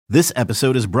This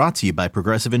episode is brought to you by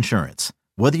Progressive Insurance.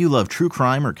 Whether you love true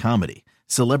crime or comedy,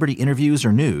 celebrity interviews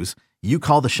or news, you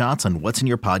call the shots on what's in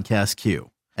your podcast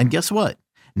queue. And guess what?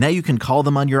 Now you can call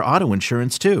them on your auto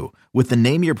insurance too with the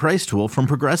Name Your Price tool from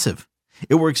Progressive.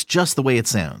 It works just the way it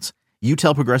sounds. You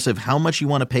tell Progressive how much you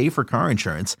want to pay for car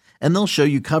insurance, and they'll show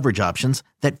you coverage options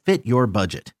that fit your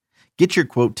budget. Get your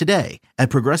quote today at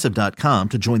Progressive.com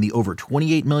to join the over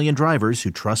 28 million drivers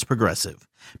who trust Progressive.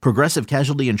 Progressive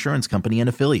Casualty Insurance Company and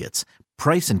Affiliates.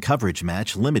 Price and coverage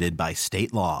match limited by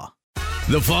state law.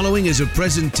 The following is a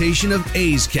presentation of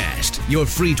A's Cast, your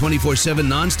free 24/7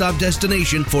 nonstop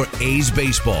destination for A's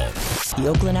baseball. The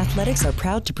Oakland Athletics are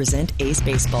proud to present A's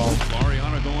Baseball.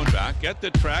 Mariano going back at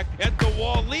the track, at the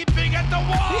wall, leaping at the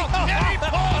wall, and he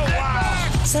pulls it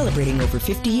back! Celebrating over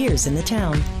 50 years in the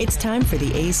town, it's time for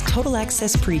the A's Total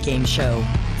Access pregame show.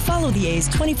 Follow the A's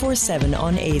 24/7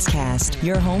 on A's Cast,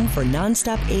 your home for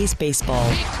nonstop A's baseball.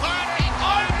 Unbelievable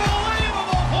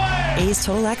play! A's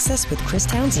Total Access with Chris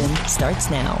Townsend starts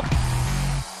now.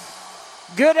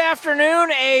 Good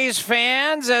afternoon, A's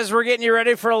fans, as we're getting you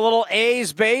ready for a little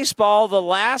A's baseball, the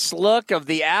last look of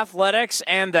the Athletics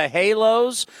and the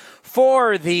Halos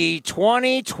for the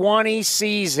 2020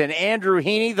 season. Andrew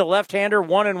Heaney, the left-hander,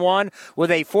 1-1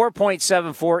 with a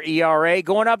 4.74 ERA,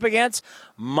 going up against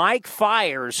Mike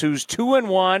Fiers, who's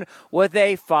 2-1 with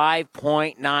a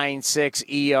 5.96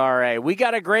 ERA. We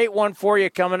got a great one for you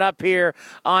coming up here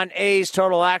on A's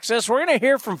Total Access. We're going to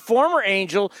hear from former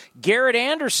Angel Garrett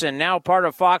Anderson, now part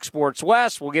of Fox Sports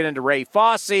West. We'll get into Ray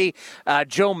Fosse.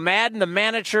 Joe Madden, the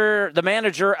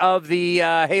manager of the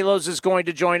Halos, is going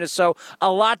to join us. So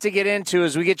a lot to get into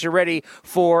as we get you ready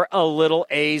for a little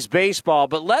A's baseball.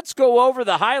 But let's go over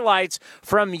the highlights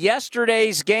from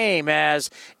yesterday's game, as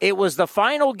it was the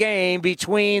final game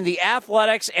between the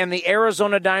Athletics and the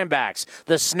Arizona Diamondbacks.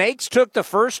 The Snakes took the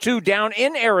first two down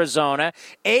in Arizona.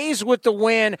 A's with the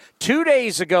win 2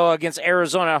 days ago against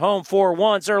Arizona at home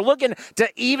 4-1. So they're looking to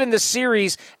even the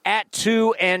series at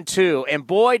 2-2. And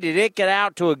boy, did it get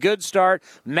out to a good start.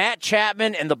 Matt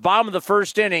Chapman in the bottom of the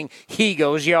first inning, he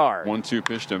goes yard. 1-2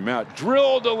 pitch to Matt,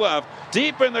 drilled to left,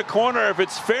 deep in the corner. If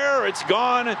it's fair, it's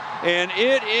gone, and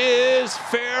it is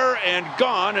fair and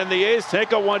gone, and the A's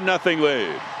take a 1-0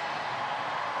 lead.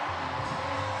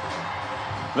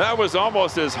 That was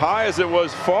almost as high as it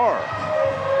was far.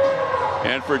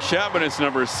 And for Chapman, it's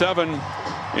number 7,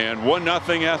 and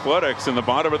 1-0 Athletics in the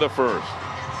bottom of the first.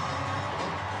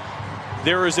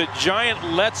 There is a giant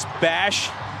Let's Bash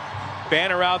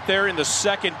banner out there in the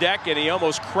second deck, and he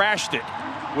almost crashed it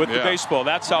with the baseball.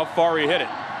 That's how far he hit it.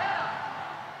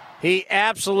 He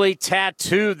absolutely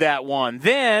tattooed that one.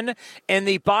 Then, in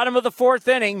the bottom of the fourth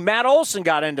inning, Matt Olson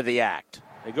got into the act.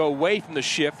 They go away from the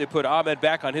shift. They put Ahmed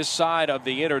back on his side of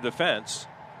the inner defense.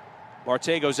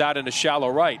 Marte goes out into shallow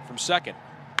right from second.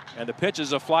 And the pitch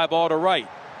is a fly ball to right.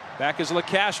 Back is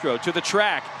LeCastro to the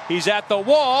track. He's at the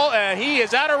wall, and he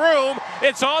is out of room.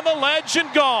 It's on the ledge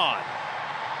and gone.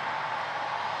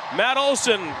 Matt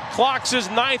Olson clocks his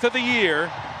 9th of the year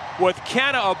with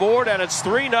Canna aboard, and it's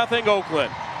 3-0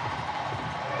 Oakland.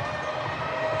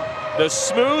 The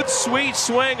smooth, sweet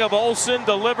swing of Olson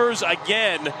delivers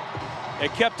again.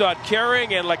 It kept on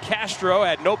carrying, and LeCastro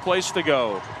had no place to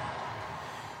go.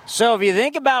 So if you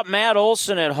think about Matt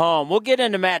Olson at home, we'll get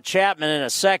into Matt Chapman in a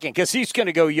second because he's going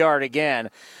to go yard again.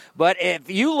 But if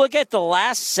you look at the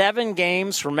last 7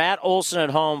 games for Matt Olson at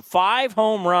home, 5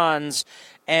 home runs,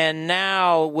 and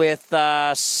now with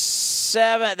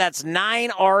 7, that's 9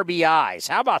 RBIs.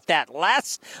 How about that?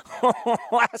 Last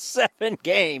 7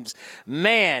 games,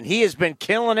 man, he has been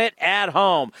killing it at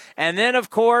home. And then, of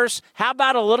course, how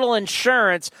about a little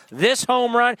insurance? This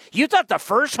home run, you thought the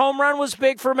first home run was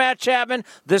big for Matt Chapman?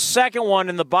 The second one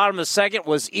in the bottom of the second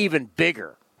was even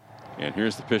bigger. And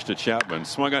here's the pitch to Chapman.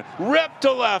 Swung on, ripped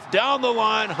to left, down the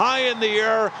line, high in the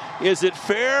air. Is it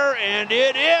fair? And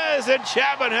it is. And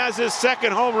Chapman has his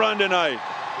second home run tonight.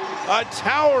 A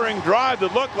towering drive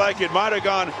that looked like it might have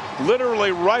gone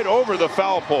literally right over the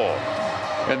foul pole.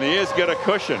 And the A's get a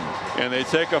cushion, and they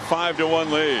take a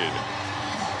 5-1 lead.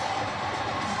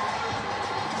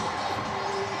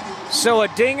 So a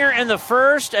dinger in the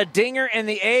first, a dinger in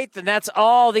the 8th, and that's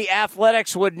all the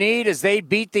Athletics would need as they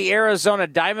beat the Arizona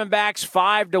Diamondbacks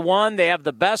 5-1. They have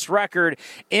the best record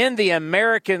in the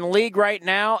American League right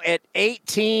now at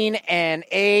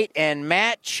 18-8, and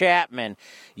Matt Chapman,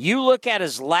 you look at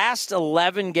his last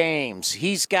 11 games,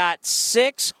 he's got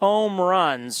 6 home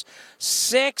runs.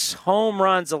 6 home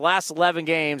runs the last 11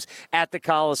 games at the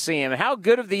Coliseum. How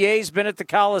good have the A's been at the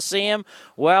Coliseum?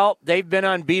 Well, they've been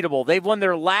unbeatable. They've won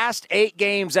their last last 8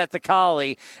 games at the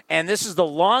Collie, and this is the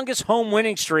longest home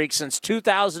winning streak since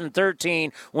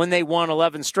 2013 when they won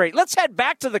 11 straight. Let's head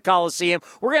back to the Coliseum.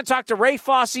 We're going to talk to Ray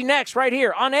Fosse next, right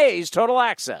here on A's Total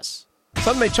Access.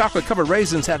 Sun-Maid chocolate-covered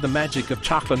raisins have the magic of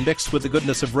chocolate mixed with the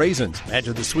goodness of raisins.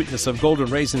 Imagine the sweetness of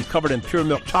golden raisins covered in pure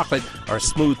milk chocolate or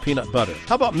smooth peanut butter.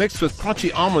 How about mixed with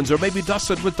crunchy almonds or maybe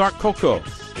dusted with dark cocoa?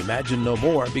 Imagine no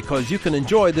more, because you can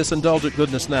enjoy this indulgent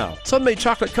goodness now. Sun-Maid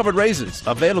chocolate-covered raisins,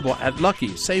 available at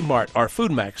Lucky, Save Mart, or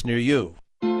Food Max near you.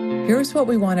 Here's what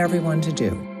we want everyone to do.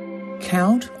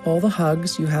 Count all the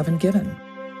hugs you haven't given,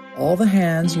 all the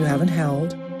hands you haven't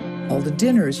held, all the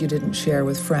dinners you didn't share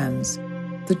with friends,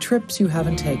 the trips you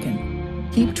haven't taken.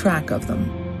 Keep track of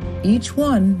them. Each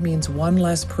one means one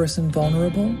less person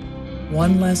vulnerable,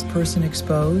 one less person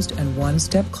exposed, and one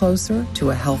step closer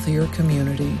to a healthier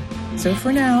community. So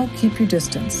for now, keep your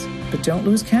distance, but don't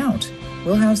lose count.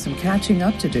 We'll have some catching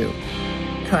up to do.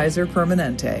 Kaiser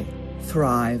Permanente.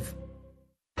 Thrive.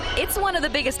 It's one of the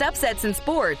biggest upsets in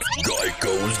sports.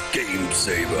 Geico's Game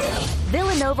Saver.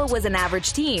 Villanova was an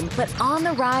average team, but on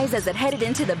the rise as it headed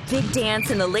into the big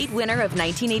dance in the late winter of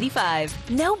 1985.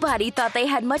 Nobody thought they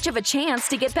had much of a chance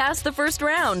to get past the first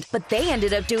round, but they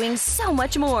ended up doing so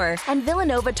much more. And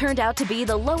Villanova turned out to be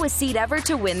the lowest seed ever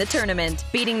to win the tournament,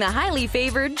 beating the highly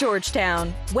favored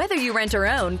Georgetown. Whether you rent or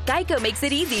own, Geico makes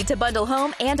it easy to bundle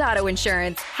home and auto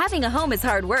insurance. Having a home is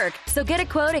hard work, so get a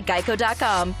quote at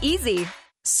geico.com. Easy.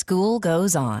 School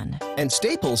goes on. And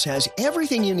Staples has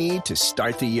everything you need to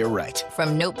start the year right.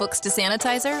 From notebooks to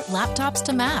sanitizer, laptops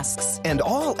to masks. And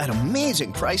all at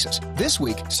amazing prices. This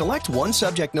week, select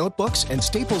one-subject notebooks and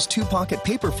Staples 2-pocket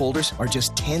paper folders are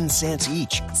just 10 cents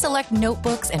each. Select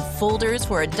notebooks and folders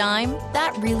for a dime.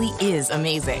 That really is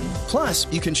amazing. Plus,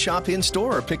 you can shop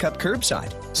in-store or pick up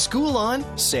curbside. School on,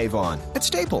 save on at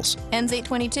Staples. Ends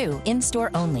 8/22.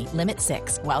 In-store only. Limit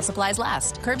 6. While supplies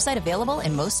last. Curbside available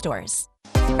in most stores.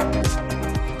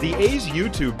 The A's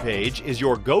YouTube page is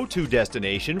your go-to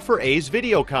destination for A's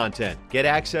video content. Get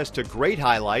access to great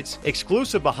highlights,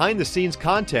 exclusive behind-the-scenes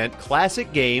content,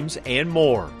 classic games, and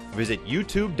more. Visit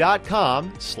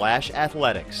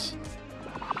youtube.com/athletics.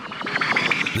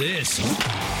 This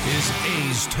is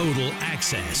A's Total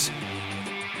Access.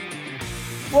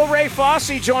 Well, Ray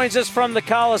Fosse joins us from the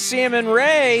Coliseum. And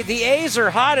Ray, the A's are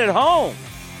hot at home.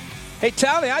 Hey,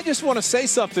 Tally, I just want to say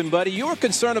something, buddy. You were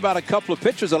concerned about a couple of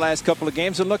pitchers the last couple of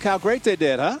games, and look how great they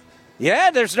did, huh?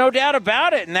 Yeah, there's no doubt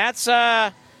about it. And that's,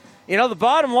 the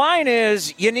bottom line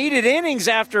is you needed innings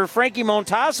after Frankie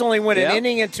Montas only went an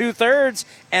inning and 2/3,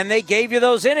 and they gave you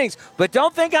those innings. But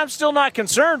don't think I'm still not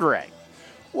concerned, Ray.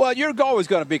 Well, you're always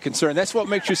going to be concerned. That's what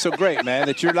makes you so great, man,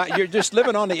 that you're just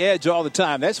living on the edge all the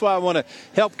time. That's why I want to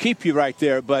help keep you right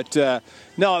there. But,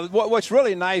 no, what's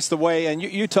really nice, the way, and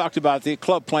you talked about the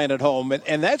club playing at home,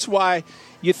 and that's why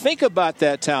you think about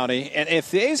that, Townie, and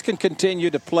if the A's can continue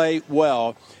to play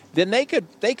well, then they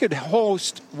could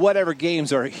host whatever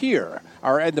games are here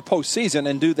or in the postseason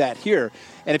and do that here.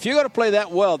 And if you're going to play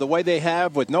that well the way they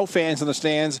have with no fans in the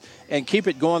stands and keep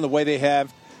it going the way they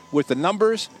have, with the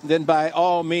numbers, then by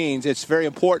all means, it's very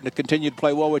important to continue to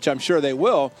play well, which I'm sure they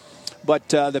will. But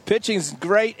the pitching's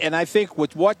great, and I think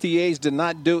with what the A's did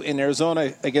not do in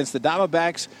Arizona against the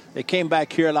Diamondbacks, they came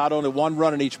back here, allowed only 1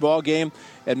 run in each ball game.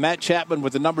 And Matt Chapman,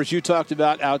 with the numbers you talked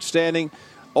about, outstanding.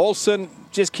 Olsen,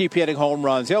 just keep hitting home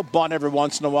runs. He'll bunt every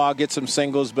once in a while, get some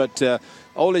singles, but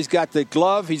Ole's got the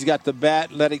glove, he's got the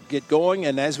bat, let it get going.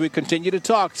 And as we continue to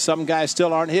talk, some guys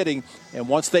still aren't hitting, and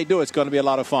once they do, it's going to be a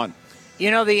lot of fun. You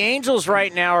know, the Angels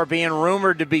right now are being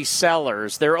rumored to be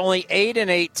sellers. They're only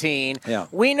 8-18. Yeah.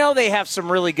 We know they have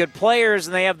some really good players,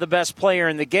 and they have the best player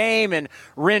in the game, and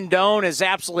Rendon is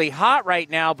absolutely hot right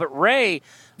now. But, Ray,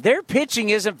 their pitching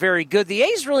isn't very good. The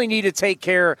A's really need to take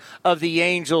care of the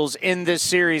Angels in this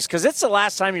series because it's the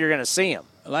last time you're going to see them.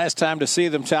 Last time to see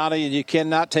them, Townie, and you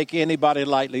cannot take anybody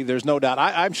lightly. There's no doubt.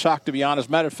 I'm shocked, to be honest.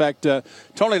 Matter of fact,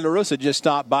 Tony La Russa just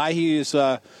stopped by. He is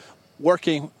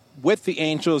working with the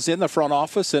Angels in the front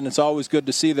office, and it's always good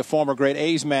to see the former great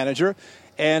A's manager.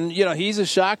 And, you know, he's as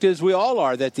shocked as we all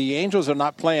are that the Angels are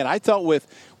not playing. I thought with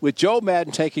Joe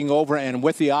Maddon taking over and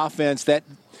with the offense that,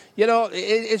 you know,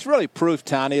 it's really proof,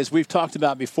 Tony, as we've talked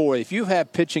about before. If you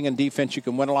have pitching and defense, you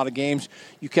can win a lot of games.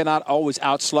 You cannot always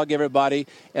outslug everybody.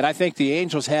 And I think the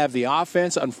Angels have the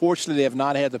offense. Unfortunately, they have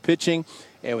not had the pitching.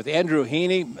 And with Andrew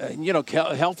Heaney, you know,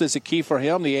 health is a key for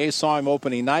him. The A's saw him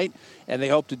opening night, and they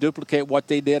hope to duplicate what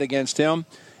they did against him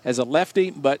as a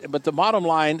lefty. But the bottom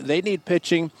line, they need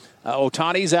pitching.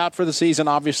 Ohtani's out for the season,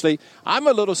 obviously. I'm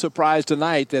a little surprised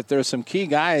tonight that there's some key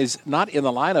guys not in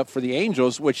the lineup for the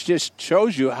Angels, which just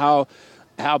shows you how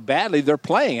how badly they're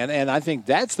playing, and I think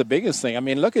that's the biggest thing. I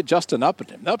mean, look at Justin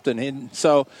Upton, and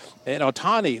so and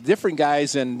Ohtani, different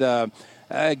guys, and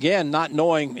again, not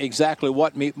knowing exactly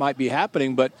what might be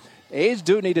happening, but A's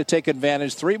do need to take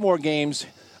advantage. 3 more games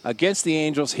against the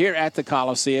Angels here at the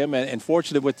Coliseum, and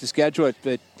fortunately with the schedule,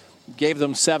 it gave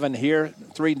them 7 here,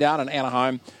 3 down in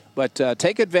Anaheim. But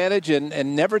take advantage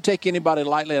and never take anybody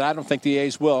lightly, and I don't think the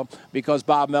A's will, because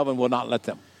Bob Melvin will not let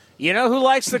them. You know who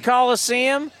likes the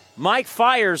Coliseum? Mike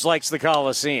Fiers likes the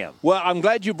Coliseum. Well, I'm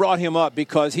glad you brought him up,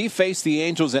 because he faced the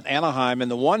Angels at Anaheim in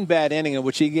the one bad inning in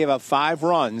which he gave up 5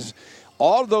 runs.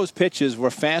 All of those pitches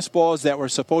were fastballs that were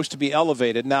supposed to be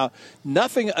elevated. Now,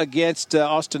 nothing against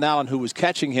Austin Allen, who was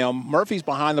catching him. Murphy's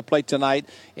behind the plate tonight,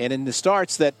 and in the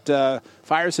starts that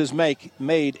Fiers has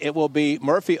made, it will be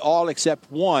Murphy all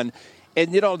except one.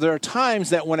 And, you know, there are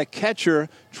times that when a catcher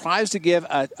tries to give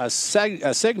a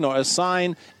signal, a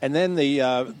sign, and then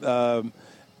the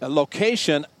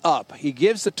location up, he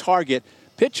gives the target.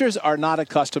 Pitchers are not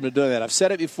accustomed to doing that. I've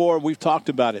said it before. We've talked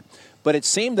about it. But it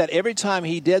seemed that every time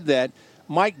he did that,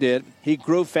 Mike did, he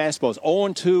grew fastballs.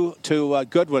 0-2 to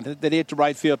Goodwin that hit to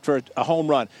right field for a home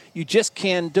run. You just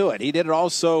can't do it. He did it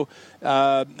also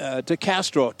to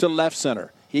Castro, to left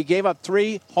center. He gave up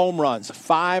 3 home runs,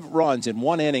 5 runs in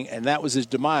 1 inning, and that was his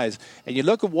demise. And you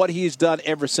look at what he's done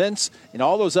ever since. In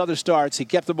all those other starts, he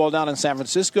kept the ball down in San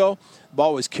Francisco. The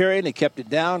ball was carried, he kept it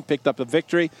down, picked up a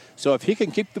victory. So if he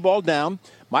can keep the ball down,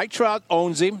 Mike Trout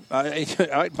owns him.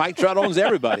 Mike Trout owns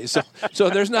everybody. So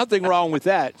there's nothing wrong with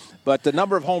that. But the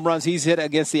number of home runs he's hit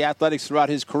against the Athletics throughout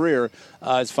his career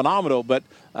is phenomenal. But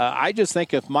I just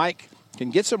think if Mike can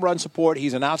get some run support,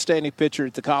 he's an outstanding pitcher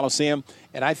at the Coliseum,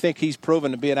 and I think he's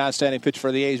proven to be an outstanding pitcher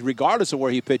for the A's regardless of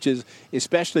where he pitches,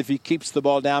 especially if he keeps the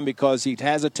ball down, because he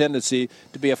has a tendency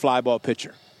to be a fly ball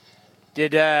pitcher.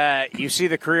 Did you see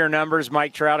the career numbers,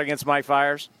 Mike Trout against Mike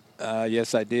Fiers?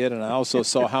 Yes, I did, and I also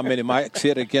saw how many Mike's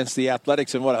hit against the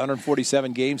Athletics in,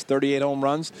 147 games, 38 home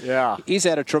runs? Yeah. He's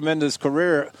had a tremendous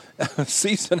career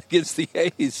season against the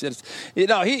A's.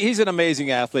 He's an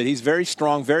amazing athlete. He's very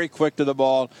strong, very quick to the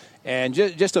ball, and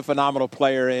just a phenomenal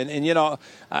player. And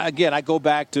again, I go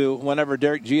back to whenever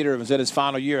Derek Jeter was in his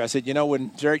final year. I said, when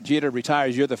Derek Jeter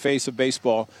retires, you're the face of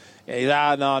baseball.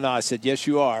 No. I said, yes,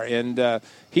 you are. And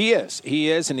he is,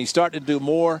 and he's starting to do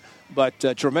more.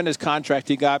 But tremendous contract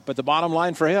he got. But the bottom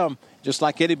line for him, just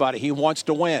like anybody, he wants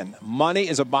to win. Money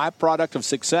is a byproduct of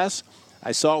success.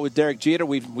 I saw it with Derek Jeter.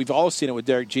 We've all seen it with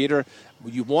Derek Jeter.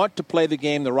 You want to play the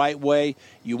game the right way.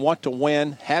 You want to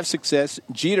win, have success.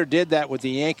 Jeter did that with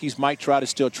the Yankees. Mike Trout is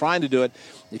still trying to do it.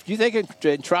 If you think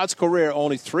in Trout's career,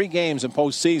 only 3 games in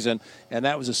postseason, and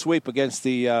that was a sweep against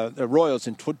the Royals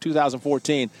in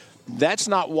 2014, that's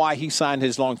not why he signed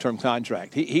his long-term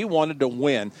contract. He wanted to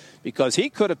win because he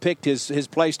could have picked his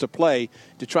place to play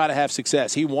to try to have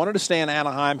success. He wanted to stay in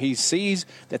Anaheim. He sees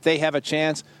that they have a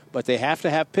chance, but they have to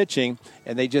have pitching,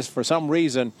 and they just, for some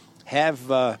reason, have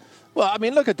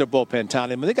look at their bullpen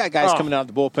talent. I mean, they got guys coming out of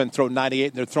the bullpen throwing 98,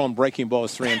 and they're throwing breaking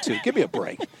balls 3-2. Give me a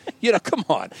break. Come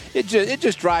on. It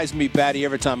just drives me batty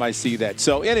every time I see that.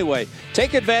 So, anyway,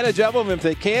 take advantage of them if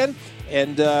they can,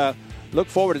 and look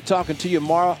forward to talking to you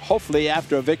tomorrow, hopefully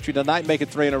after a victory tonight, make it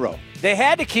 3 in a row. They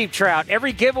had to keep Trout.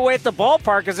 Every giveaway at the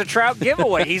ballpark is a Trout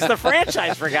giveaway. He's the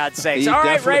franchise, for God's sakes. All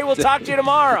right, Ray, we'll talk to you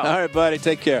tomorrow. All right, buddy,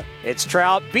 take care. It's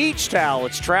Trout beach towel.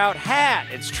 It's Trout hat.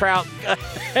 It's Trout.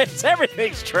 It's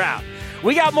everything's Trout.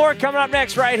 We got more coming up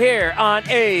next right here on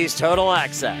A's Total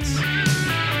Access.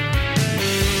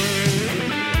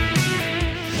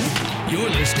 You're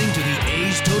listening to the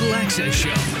A's Total Access Show.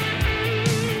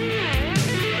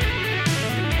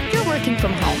 You're working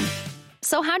from home.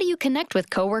 So how do you connect with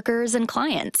coworkers and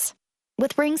clients?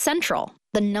 With RingCentral,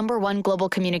 the #1 global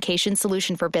communication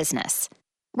solution for business.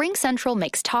 RingCentral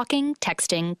makes talking,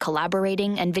 texting,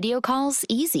 collaborating, and video calls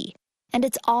easy. And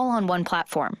it's all on one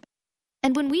platform.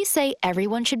 And when we say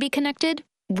everyone should be connected,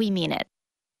 we mean it.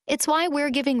 It's why we're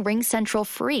giving RingCentral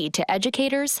free to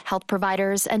educators, health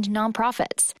providers, and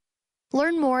nonprofits.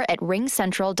 Learn more at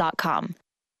ringcentral.com.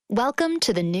 Welcome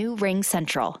to the new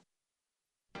RingCentral.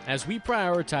 As we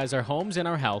prioritize our homes and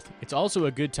our health, it's also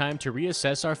a good time to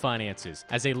reassess our finances.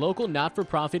 As a local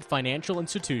not-for-profit financial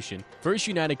institution, First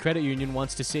United Credit Union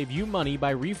wants to save you money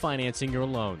by refinancing your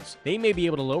loans. They may be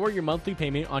able to lower your monthly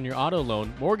payment on your auto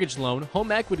loan, mortgage loan,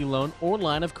 home equity loan, or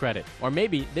line of credit. Or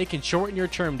maybe they can shorten your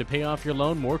term to pay off your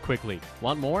loan more quickly.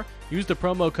 Want more? Use the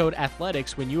promo code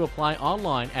ATHLETICS when you apply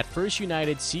online at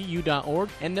firstunitedcu.org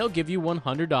and they'll give you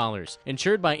 $100.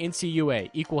 Insured by NCUA,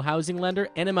 Equal Housing Lender,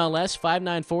 NMLS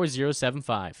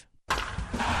 594075.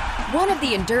 One of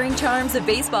the enduring charms of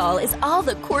baseball is all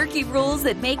the quirky rules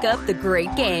that make up the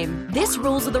great game. This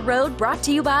Rules of the Road brought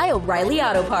to you by O'Reilly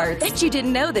Auto Parts. Bet you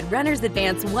didn't know that runners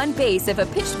advance one base if a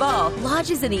pitched ball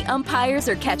lodges in the umpire's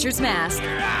or catcher's mask.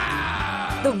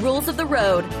 The Rules of the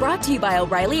Road, brought to you by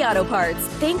O'Reilly Auto Parts.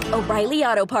 Think O'Reilly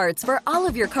Auto Parts for all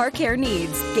of your car care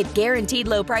needs. Get guaranteed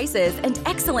low prices and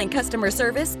excellent customer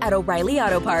service at O'Reilly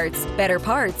Auto Parts. Better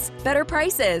parts, better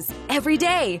prices, every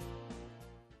day.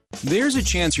 There's a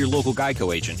chance your local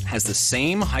Geico agent has the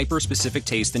same hyper-specific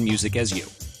taste in music as you.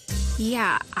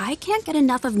 Yeah, I can't get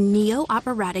enough of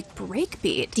neo-operatic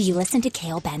breakbeat. Do you listen to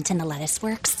Cale Bent and the Lettuce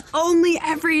Works? Only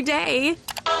every day.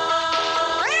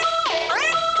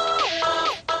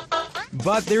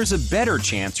 But there's a better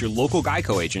chance your local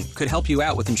Geico agent could help you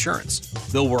out with insurance.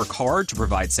 They'll work hard to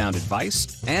provide sound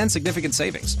advice and significant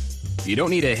savings. You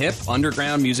don't need a hip,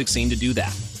 underground music scene to do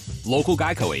that. Local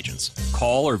Geico agents.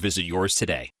 Call or visit yours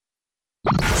today.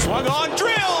 Swung on,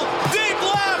 drill, deep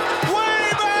left,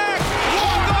 way back,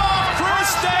 walk-off,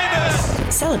 Chris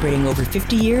Davis. Celebrating over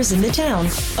 50 years in the town,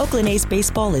 Oakland A's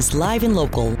baseball is live and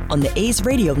local on the A's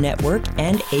Radio Network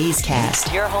and A's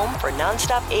Cast. Your home for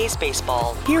nonstop A's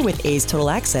baseball. Here with A's Total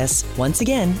Access, once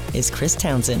again, is Chris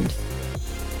Townsend.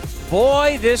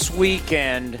 Boy, this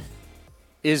weekend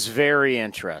is very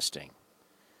interesting.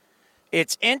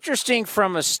 It's interesting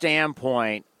from a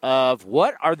standpoint of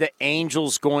what are the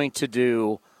Angels going to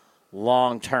do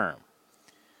long term.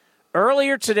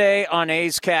 Earlier today on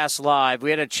A's Cast Live, we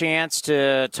had a chance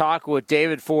to talk with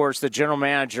David Forst, the general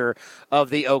manager of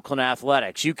the Oakland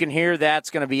Athletics. You can hear that's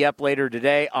going to be up later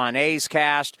today on A's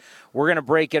Cast. We're going to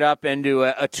break it up into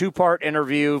a two-part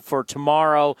interview for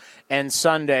tomorrow and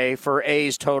Sunday for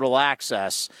A's Total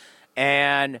Access.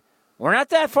 And we're not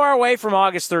that far away from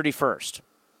August 31st.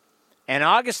 And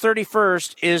August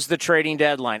 31st is the trading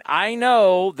deadline. I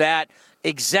know that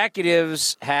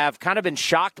executives have kind of been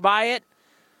shocked by it.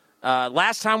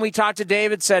 Last time we talked to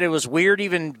David, said it was weird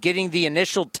even getting the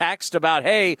initial text about,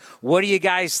 hey, what are you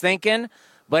guys thinking?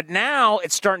 But now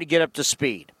it's starting to get up to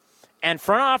speed. And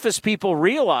front office people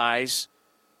realize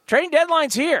trading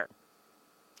deadline's here.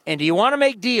 And do you want to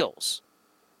make deals?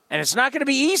 And it's not going to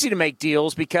be easy to make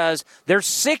deals because there's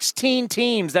 16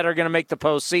 teams that are going to make the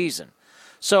postseason.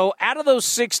 So out of those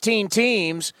 16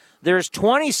 teams, there's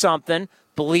 20-something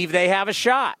believe they have a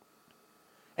shot.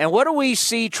 And what do we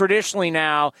see traditionally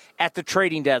now at the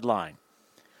trading deadline?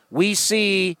 We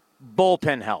see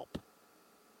bullpen help.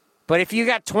 But if you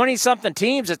got 20-something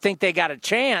teams that think they got a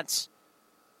chance,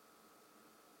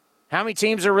 how many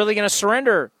teams are really going to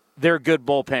surrender their good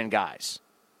bullpen guys?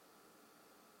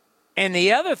 And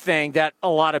the other thing that a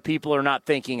lot of people are not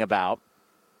thinking about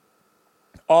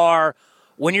are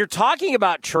when you're talking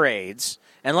about trades,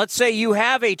 and let's say you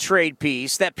have a trade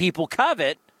piece that people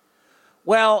covet,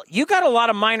 well, you got a lot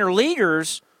of minor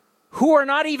leaguers who are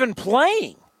not even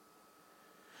playing.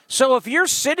 So if you're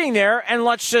sitting there and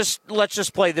let's just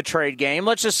play the trade game.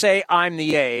 Let's just say I'm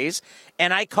the A's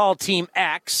and I call team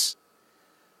X.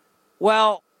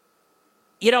 Well,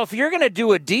 if you're going to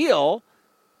do a deal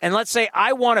and let's say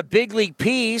I want a big league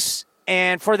piece,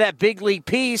 and for that big league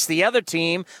piece, the other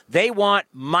team, they want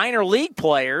minor league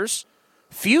players,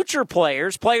 future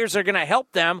players that are going to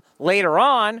help them later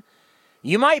on.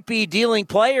 You might be dealing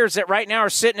players that right now are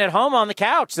sitting at home on the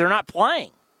couch. They're not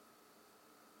playing.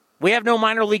 We have no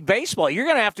minor league baseball. You're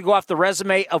going to have to go off the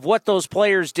resume of what those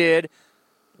players did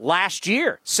last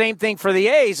year. Same thing for the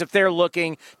A's if they're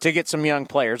looking to get some young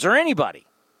players or anybody.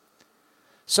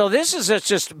 So this is a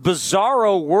just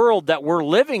bizarro world that we're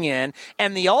living in,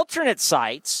 and the alternate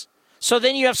sites. So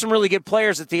then you have some really good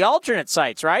players at the alternate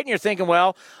sites, right? And you're thinking,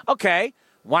 well, okay,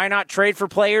 why not trade for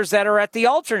players that are at the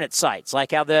alternate sites,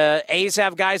 like how the A's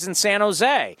have guys in San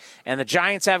Jose and the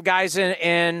Giants have guys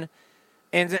in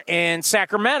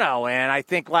Sacramento, and I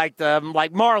think like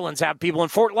Marlins have people in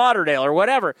Fort Lauderdale or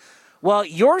whatever. Well,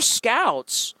 your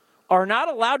scouts are not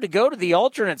allowed to go to the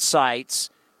alternate sites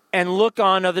and look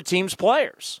on other teams'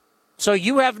 players. So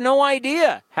you have no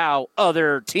idea how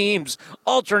other teams'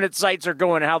 alternate sites are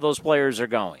going and how those players are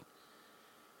going.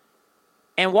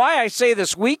 And why I say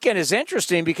this weekend is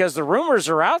interesting because the rumors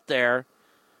are out there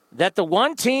that the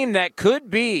one team that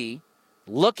could be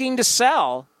looking to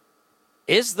sell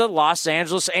is the Los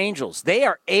Angeles Angels. They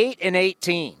are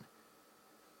 8-18.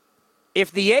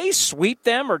 If the A's sweep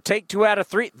them or take 2 out of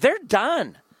 3, they're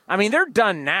done. I mean, they're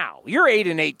done now. You're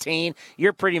 8-18.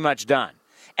 You're pretty much done.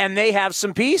 And they have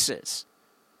some pieces.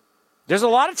 There's a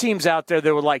lot of teams out there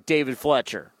that would like David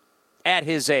Fletcher at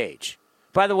his age.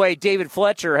 By the way, David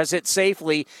Fletcher has hit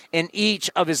safely in each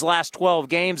of his last 12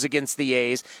 games against the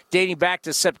A's, dating back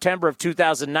to September of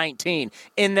 2019.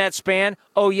 In that span,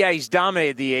 he's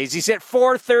dominated the A's. He's hit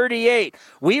 .438.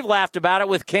 We've laughed about it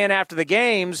with Ken after the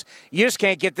games. You just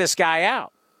can't get this guy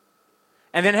out.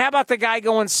 And then how about the guy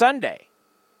going Sunday?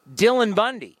 Dylan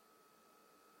Bundy,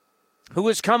 who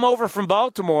has come over from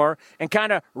Baltimore and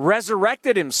kind of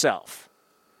resurrected himself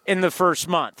in the first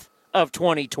month of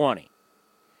 2020.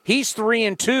 He's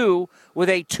 3-2 with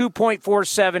a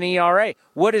 2.47 ERA.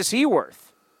 What is he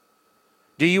worth?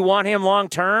 Do you want him long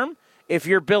term if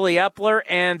you're Billy Epler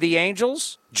and the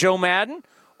Angels, Joe Maddon?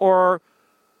 Or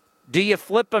do you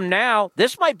flip him now?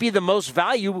 This might be the most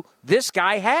value this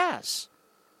guy has.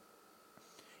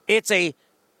 It's a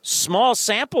small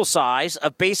sample size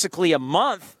of basically a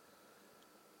month.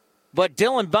 But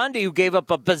Dylan Bundy, who gave up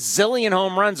a bazillion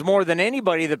home runs more than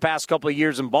anybody the past couple of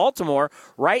years in Baltimore,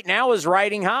 right now is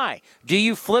riding high. Do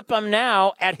you flip him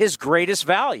now at his greatest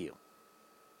value?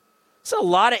 There's a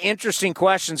lot of interesting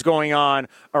questions going on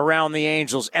around the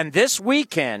Angels. And this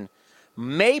weekend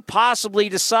may possibly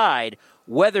decide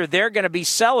whether they're going to be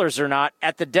sellers or not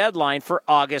at the deadline for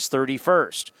August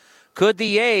 31st. Could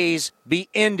the A's be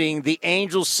ending the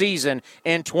Angels season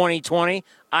in 2020?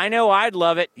 I know I'd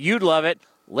love it. You'd love it.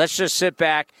 Let's just sit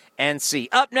back and see.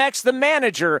 Up next, the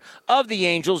manager of the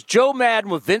Angels, Joe Maddon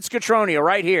with Vince Cotroneo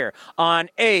right here on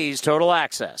A's Total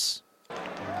Access.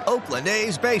 Oakland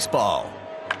A's baseball.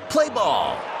 Play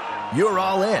ball. You're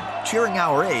all in, cheering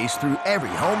our A's through every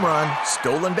home run,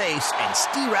 stolen base, and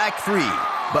Steerack 3.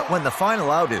 But when the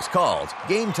final out is called,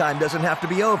 game time doesn't have to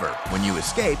be over when you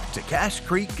escape to Cache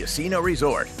Creek Casino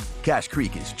Resort. Cache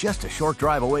Creek is just a short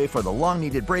drive away for the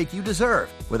long-needed break you deserve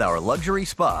with our luxury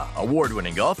spa,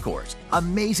 award-winning golf course,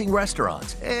 amazing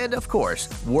restaurants, and, of course,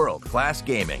 world-class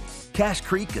gaming. Cache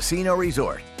Creek Casino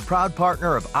Resort, proud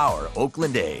partner of our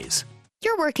Oakland A's.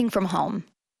 You're working from home.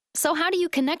 So how do you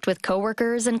connect with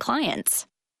coworkers and clients?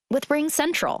 With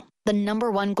RingCentral, the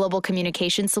 #1 global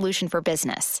communication solution for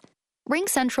business.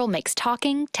 RingCentral makes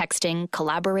talking, texting,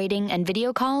 collaborating, and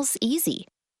video calls easy.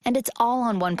 And it's all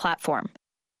on one platform.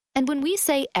 And when we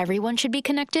say everyone should be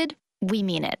connected, we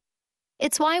mean it.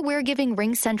 It's why we're giving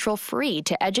RingCentral free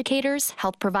to educators,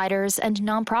 health providers, and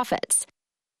nonprofits.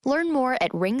 Learn more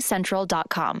at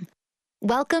ringcentral.com.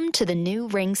 Welcome to the new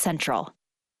RingCentral.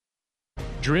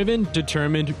 Driven,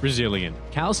 determined, resilient.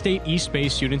 Cal State East Bay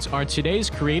students are today's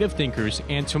creative thinkers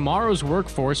and tomorrow's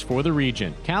workforce for the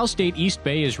region. Cal State East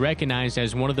Bay is recognized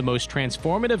as one of the most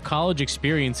transformative college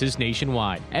experiences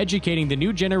nationwide, educating the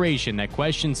new generation that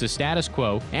questions the status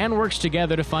quo and works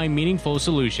together to find meaningful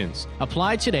solutions.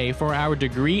 Apply today for our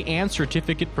degree and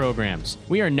certificate programs.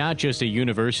 We are not just a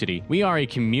university, we are a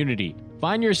community.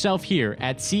 Find yourself here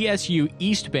at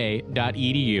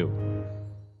csueastbay.edu.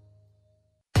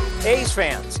 A's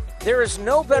fans, there is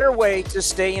no better way to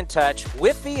stay in touch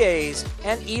with the A's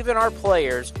and even our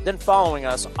players than following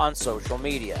us on social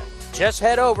media. Just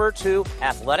head over to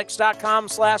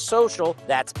athletics.com/social.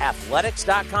 That's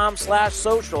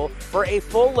athletics.com/social for a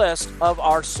full list of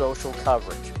our social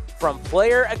coverage, from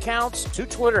player accounts to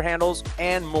Twitter handles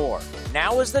and more.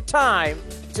 Now is the time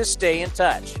to stay in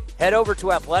touch. Head over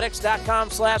to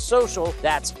athletics.com/social.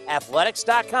 That's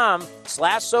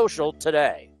athletics.com/social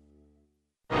today.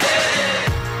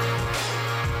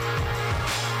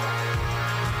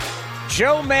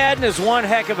 Joe Maddon is one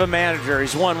heck of a manager.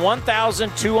 He's won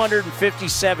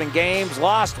 1,257 games,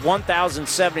 lost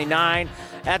 1,079.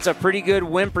 That's a pretty good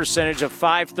win percentage of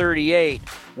 .538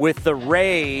 with the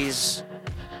Rays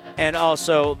and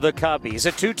also the Cubbies.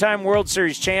 A two-time World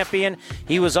Series champion.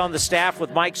 He was on the staff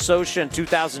with Mike Scioscia in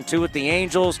 2002 with the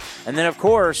Angels. And then, of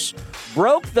course,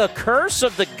 broke the curse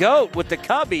of the GOAT with the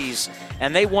Cubbies.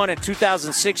 And they won in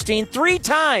 2016.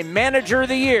 Three-time Manager of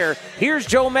the Year. Here's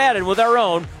Joe Maddon with our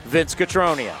own Vince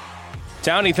Cotroneo.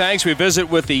 Townie, thanks. We visit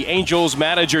with the Angels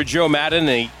manager, Joe Maddon,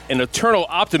 an eternal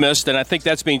optimist. And I think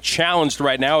that's being challenged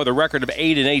right now with a record of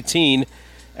 8-18.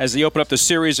 As they open up the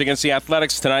series against the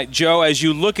Athletics tonight. Joe, as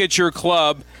you look at your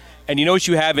club and you know what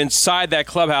you have inside that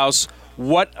clubhouse,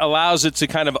 what allows it to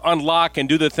kind of unlock and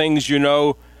do the things you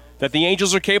know that the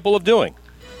Angels are capable of doing?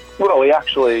 Well, we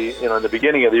actually, in the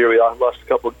beginning of the year, we lost a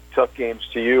couple of tough games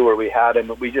to you where we had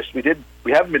them. We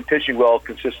haven't been pitching well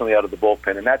consistently out of the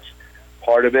bullpen, and that's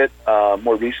part of it.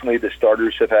 More recently, the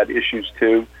starters have had issues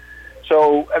too.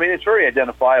 So, it's very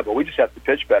identifiable. We just have to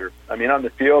pitch better. On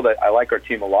the field, I like our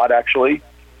team a lot, actually.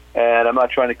 And I'm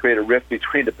not trying to create a rift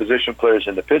between the position players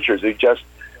and the pitchers.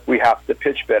 We have to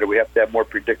pitch better. We have to have more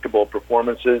predictable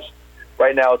performances.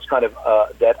 Right now, it's kind of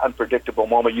that unpredictable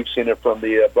moment. You've seen it from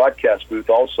the broadcast booth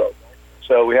also.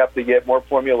 So we have to get more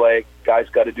formulaic. Guys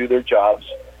got to do their jobs.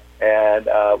 And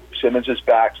Simmons is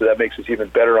back, so that makes us even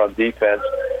better on defense.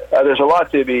 There's a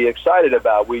lot to be excited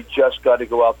about. We just got to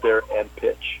go out there and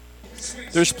pitch.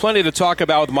 There's plenty to talk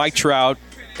about with Mike Trout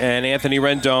and Anthony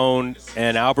Rendon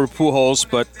and Albert Pujols,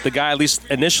 but the guy, at least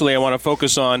initially, I want to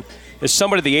focus on is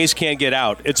somebody the A's can't get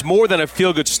out. It's more than a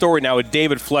feel-good story now with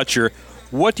David Fletcher.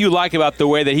 What do you like about the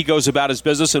way that he goes about his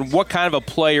business, and what kind of a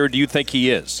player do you think he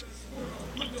is?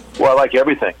 Well, I like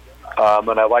everything.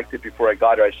 And I liked it before I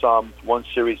got here. I saw him one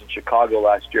series in Chicago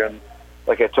last year, and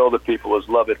like I told the people, it was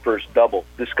love at first double.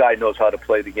 This guy knows how to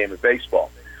play the game of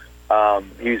baseball.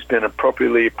 He's been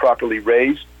properly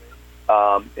raised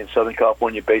in Southern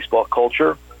California baseball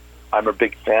culture. I'm a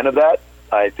big fan of that.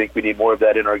 I think we need more of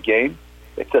that in our game.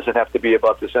 It doesn't have to be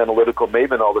about this analytical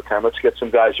maven all the time. Let's get some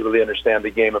guys who really understand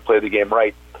the game and play the game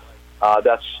right.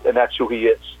 That's who he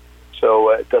is.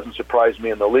 So it doesn't surprise me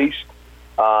in the least.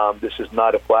 This is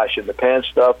not a flash in the pan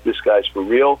stuff. This guy's for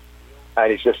real,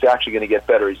 and he's just actually going to get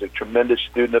better. He's a tremendous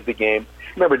student of the game.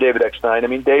 Remember David Eckstein? I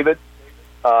mean, David,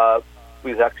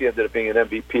 he's actually ended up being an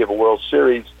MVP of a World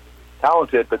Series.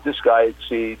 Talented, but this guy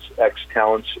exceeds X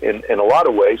talents in a lot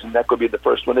of ways, and that could be the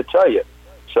first one to tell you.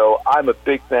 So I'm a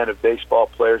big fan of baseball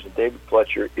players, and David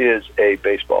Fletcher is a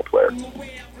baseball player.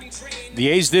 The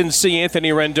A's didn't see Anthony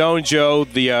Rendon, Joe,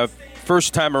 the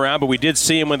first time around, but we did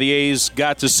see him when the A's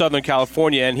got to Southern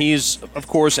California, and he's, of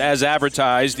course, as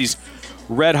advertised, he's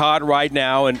red hot right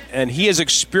now, and he has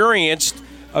experienced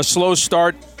a slow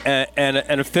start and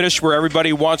a finish where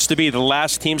everybody wants to be, the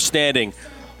last team standing.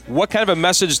 What kind of a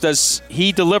message does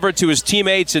he deliver to his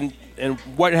teammates, and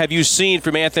what have you seen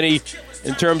from Anthony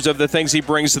in terms of the things he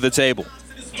brings to the table?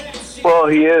 Well,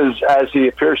 he is, as he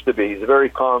appears to be. He's a very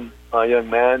calm young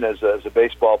man as a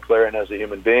baseball player and as a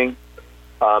human being.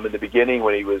 In the beginning,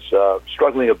 when he was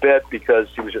struggling a bit because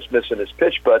he was just missing his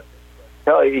pitch, but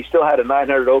he still had a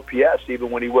 900 OPS even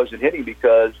when he wasn't hitting,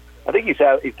 because I think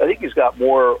he's got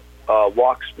more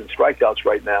walks than strikeouts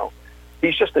right now.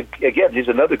 He's just he's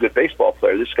another good baseball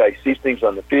player. This guy sees things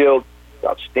on the field,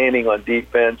 outstanding on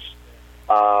defense.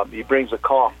 He brings a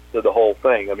calm to the whole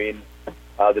thing. I mean,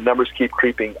 the numbers keep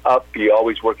creeping up. He's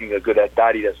always working a good at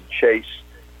bat. He doesn't chase.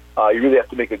 You really have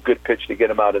to make a good pitch to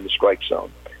get him out in the strike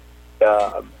zone.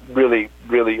 Really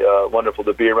wonderful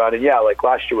to be around. And, like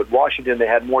last year with Washington, they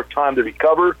had more time to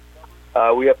recover.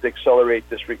 We have to accelerate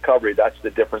this recovery. That's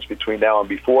the difference between now and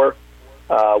before.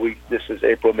 This is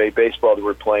April, May baseball that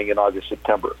we're playing in August,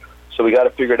 September. So we got to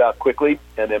figure it out quickly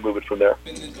and then move it from there.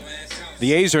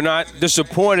 The A's are not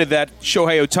disappointed that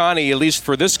Shohei Ohtani, at least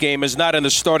for this game, is not in the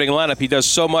starting lineup. He does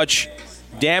so much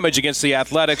damage against the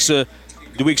Athletics. Do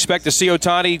we expect to see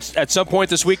Ohtani at some point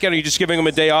this weekend, or are you just giving him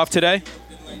a day off today?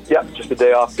 Yeah, just a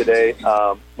day off today.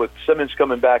 With Simmons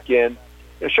coming back in,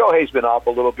 Shohei's been off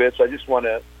a little bit, so I just want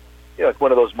to, it's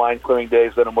one of those mind-clearing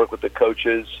days, let him work with the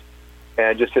coaches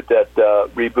and just hit that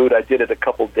reboot. I did it a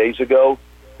couple days ago.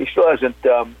 He still hasn't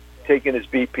taken his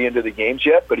BP into the games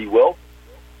yet, but he will.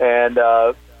 And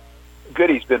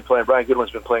Goody's been playing. Brian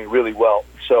Goodwin's been playing really well.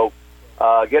 So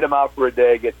get him out for a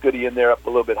day, get Goody in there up a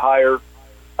little bit higher.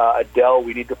 Adele,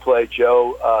 we need to play.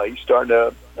 Joe, he's starting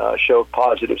to show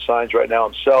positive signs right now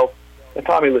himself. And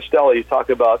Tommy La Stella, you talk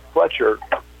about Fletcher.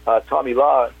 Tommy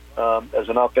La, as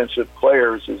an offensive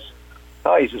player,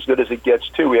 he's as good as it gets,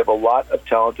 too. We have a lot of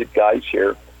talented guys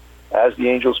here. As the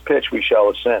Angels pitch, we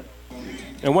shall ascend.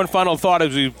 And one final thought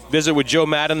as we visit with Joe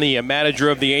Maddon, the manager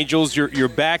of the Angels. You're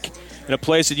back in a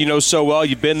place that you know so well.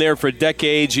 You've been there for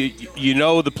decades. You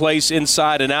know the place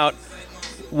inside and out.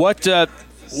 What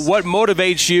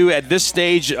motivates you at this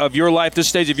stage of your life, this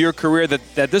stage of your career,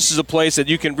 that this is a place that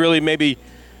you can really maybe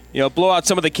blow out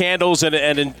some of the candles and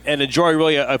enjoy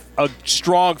really a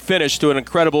strong finish to an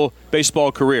incredible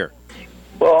baseball career?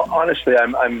 Well, honestly, I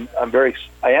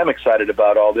am excited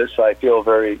about all this. I feel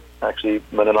actually,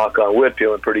 I'm going to knock on wood,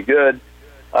 feeling pretty good.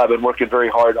 I've been working very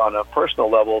hard on a personal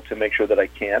level to make sure that I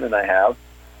can, and I have.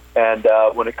 And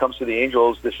when it comes to the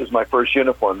Angels, this is my first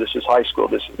uniform. This is high school.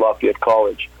 This is Lafayette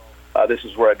College. This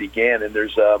is where I began, and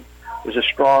there's a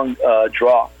strong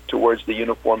draw towards the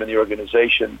uniform and the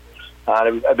organization.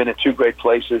 I've been in two great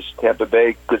places, Tampa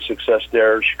Bay, good success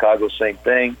there, Chicago, same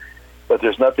thing. But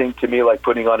there's nothing to me like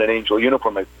putting on an Angel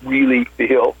uniform. I really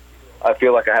feel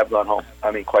like I have gone home.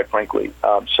 I mean, quite frankly.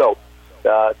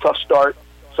 Tough start.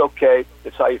 It's okay.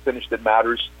 It's how you finish that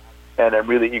matters. And I'm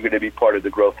really eager to be part of the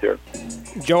growth here.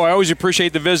 Joe, I always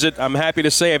appreciate the visit. I'm happy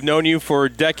to say I've known you for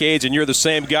decades, and you're the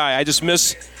same guy. I just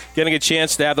miss getting a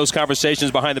chance to have those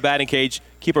conversations behind the batting cage.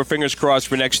 Keep our fingers crossed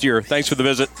for next year. Thanks for the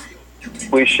visit.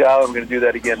 We shall. I'm going to do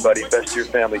that again, buddy. Best to your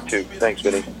family, too. Thanks,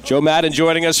 Vinny. Joe Maddon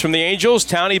joining us from the Angels.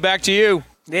 Townie, back to you.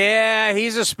 Yeah,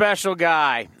 he's a special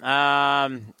guy.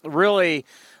 Really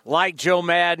like Joe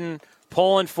Madden,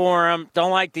 pulling for him.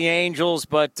 Don't like the Angels,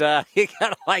 but you got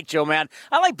to like Joe Madden.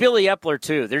 I like Billy Epler,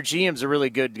 too. Their GM's a really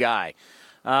good guy.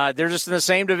 They're just in the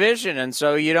same division, and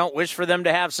so you don't wish for them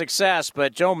to have success,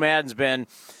 but Joe Madden's been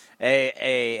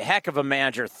a heck of a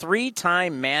manager,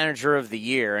 3-time manager of the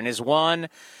year, and he's won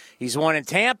in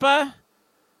Tampa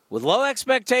with low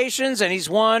expectations, and he's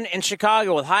won in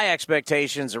Chicago with high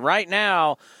expectations. And right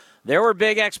now, there were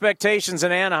big expectations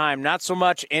in Anaheim, not so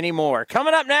much anymore.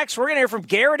 Coming up next, we're going to hear from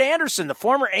Garrett Anderson, the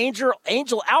former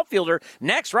Angel outfielder,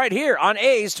 next right here on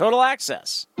A's Total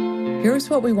Access. Here's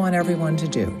what we want everyone to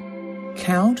do.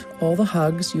 Count all the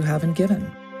hugs you haven't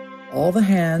given, all the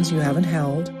hands you haven't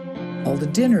held, all the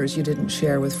dinners you didn't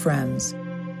share with friends,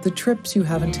 the trips you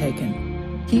haven't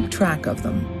taken. Keep track of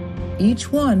them.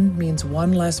 Each one means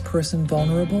one less person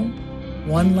vulnerable,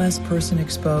 one less person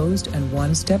exposed, and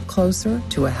one step closer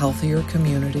to a healthier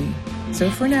community.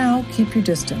 So for now, keep your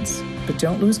distance, but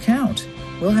don't lose count.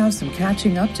 We'll have some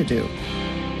catching up to do.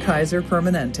 Kaiser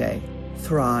Permanente.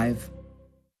 Thrive.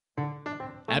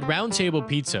 At Round Table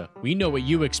Pizza, we know what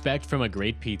you expect from a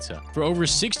great pizza. For over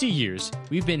 60 years,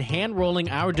 we've been hand-rolling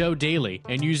our dough daily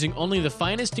and using only the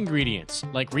finest ingredients,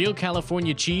 like real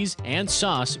California cheese and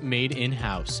sauce made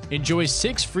in-house. Enjoy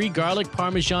 6 free garlic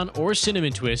parmesan or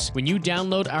cinnamon twists when you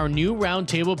download our new Round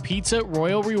Table Pizza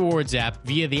Royal Rewards app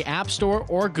via the App Store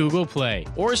or Google Play,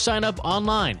 or sign up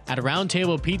online at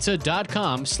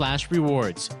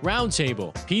roundtablepizza.com/rewards. Round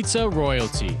Table, pizza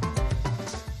royalty.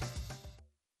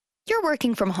 You're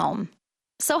working from home.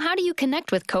 So how do you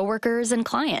connect with coworkers and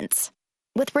clients?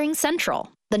 With RingCentral,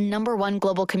 the #1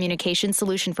 global communication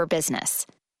solution for business.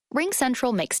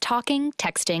 RingCentral makes talking,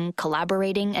 texting,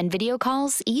 collaborating, and video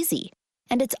calls easy.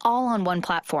 And it's all on one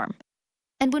platform.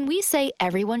 And when we say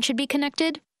everyone should be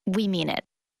connected, we mean it.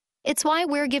 It's why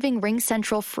we're giving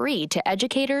RingCentral free to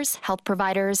educators, health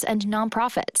providers, and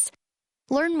nonprofits.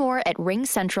 Learn more at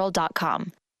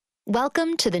ringcentral.com.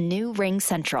 Welcome to the new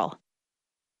RingCentral.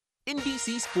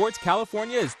 NBC Sports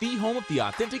California is the home of the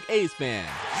authentic A's fan.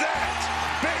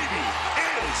 That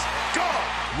baby is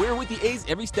gone! We're with the A's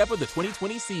every step of the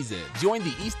 2020 season. Join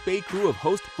the East Bay crew of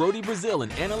host Brody Brazil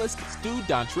and analysts Stu,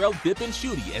 Dontrell, Bip, and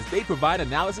Shooty as they provide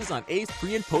analysis on A's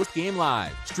pre- and post-game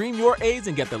live. Stream your A's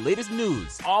and get the latest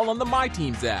news, all on the My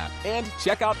Teams app. And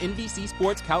check out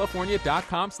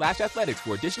NBCSportsCalifornia.com/athletics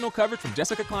for additional coverage from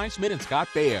Jessica Kleinschmidt and Scott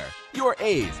Bayer. Your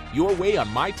A's, your way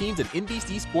on My Teams and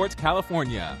NBC Sports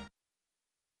California.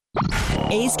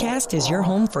 A's Cast is your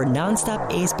home for nonstop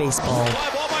A's baseball. Fly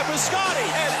ball by Piscotty,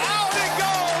 and out it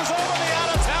goes over the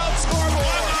out-of-town scoreboard.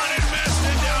 On and missed,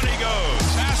 and down he goes.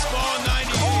 Fastball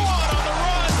 98. Caught on the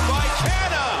run by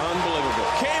Canna.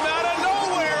 Unbelievable. Came out of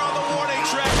nowhere on the warning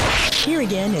track. Here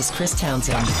again is Chris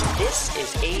Townsend. This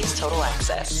is A's Total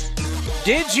Access.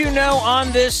 Did you know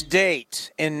on this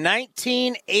date in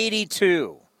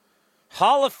 1982,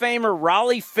 Hall of Famer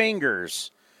Rollie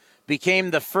Fingers became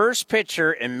the first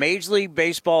pitcher in Major League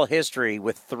Baseball history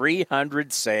with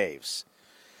 300 saves.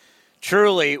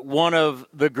 Truly one of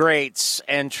the greats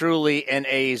and truly an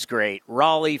A's great,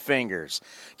 Rollie Fingers.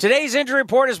 Today's injury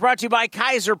report is brought to you by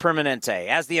Kaiser Permanente.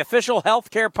 As the official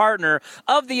healthcare partner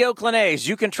of the Oakland A's,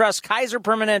 you can trust Kaiser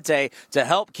Permanente to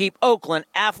help keep Oakland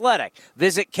athletic.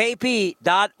 Visit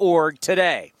kp.org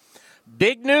today.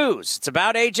 Big news. It's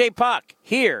about A.J. Puck.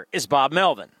 Here is Bob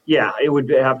Melvin. Yeah, it would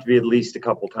have to be at least a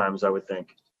couple times, I would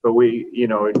think. But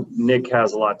Nick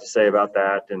has a lot to say about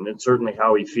that, and it's certainly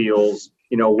how he feels,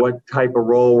 what type of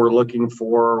role we're looking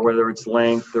for, whether it's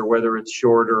length or whether it's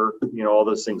shorter, all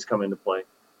those things come into play.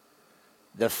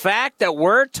 The fact that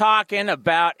we're talking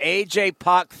about A.J.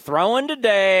 Puck throwing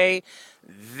today,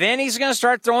 then he's going to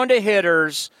start throwing to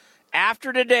hitters.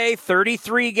 After today,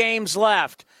 33 games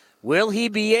left. Will he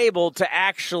be able to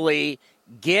actually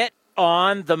get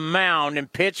on the mound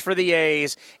and pitch for the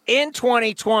A's in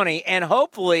 2020 and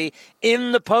hopefully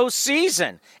in the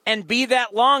postseason and be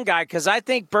that long guy? Because I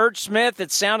think Burge Smith,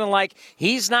 it's sounding like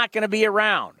he's not going to be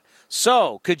around.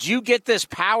 So could you get this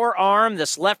power arm,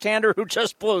 this left-hander who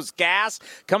just blows gas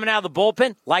coming out of the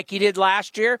bullpen like he did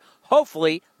last year?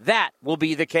 Hopefully that will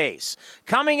be the case.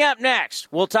 Coming up next,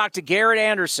 we'll talk to Garrett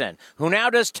Anderson, who now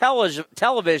does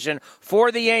television for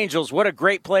the Angels. What a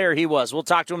great player he was. We'll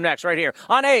talk to him next right here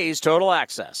on A's Total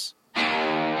Access.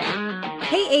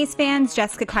 Hey A's fans,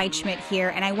 Jessica Kleinschmidt here,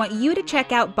 and I want you to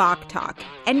check out Bach Talk,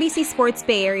 NBC Sports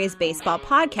Bay Area's baseball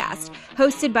podcast,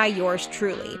 hosted by yours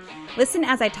truly. Listen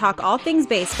as I talk all things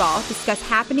baseball, discuss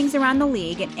happenings around the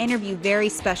league, and interview very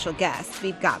special guests.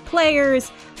 We've got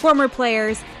players, former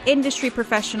players, industry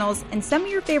professionals, and some of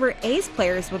your favorite A's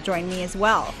players will join me as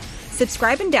well.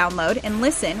 Subscribe and download and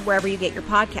listen wherever you get your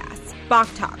podcasts. Bach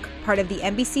Talk, part of the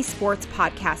NBC Sports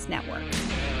Podcast Network.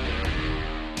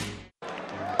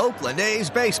 Oakland A's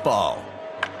baseball.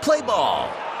 Play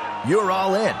ball. You're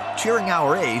all in, cheering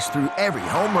our A's through every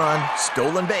home run,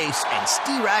 stolen base, and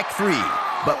Stirac 3.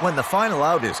 But when the final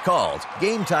out is called,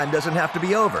 game time doesn't have to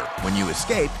be over when you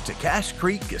escape to Cache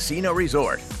Creek Casino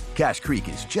Resort. Cache Creek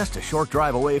is just a short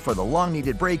drive away for the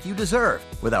long-needed break you deserve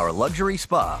with our luxury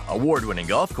spa, award-winning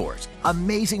golf course,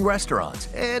 amazing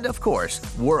restaurants, and, of course,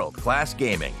 world-class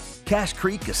gaming. Cache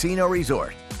Creek Casino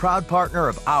Resort, proud partner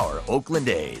of our Oakland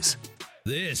A's.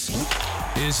 This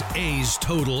is A's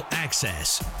Total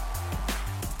Access.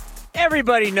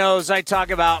 Everybody knows I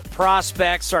talk about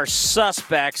prospects are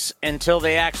suspects until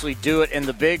they actually do it in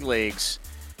the big leagues.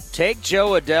 Take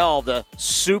Joe Adell, the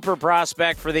super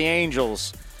prospect for the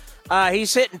Angels.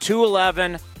 He's hitting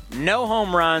 .211, no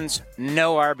home runs,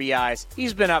 no RBIs.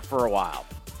 He's been up for a while.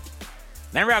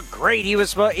 Remember how great he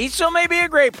was? He still may be a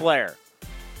great player.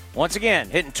 Once again,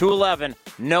 hitting .211,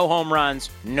 no home runs,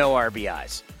 no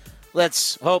RBIs.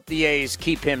 Let's hope the A's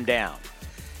keep him down.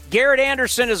 Garrett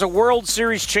Anderson is a World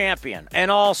Series champion, an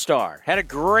All-Star. Had a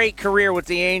great career with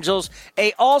the Angels,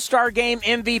 a All-Star Game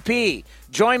MVP.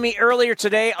 Joined me earlier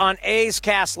today on A's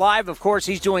Cast Live. Of course,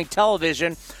 he's doing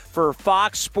television for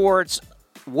Fox Sports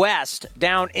West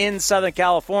down in Southern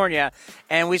California.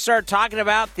 And we started talking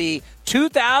about the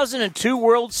 2002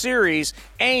 World Series,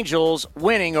 Angels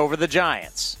winning over the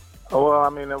Giants. Well, I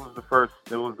mean, it was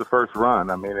the first run.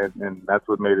 I mean, and that's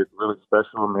what made it really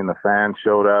special. I mean, the fans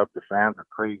showed up. The fans are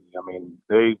crazy. I mean,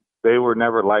 they were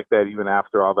never like that even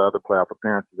after all the other playoff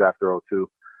appearances after 2002.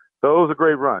 So it was a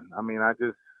great run. I mean,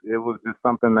 it was just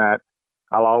something that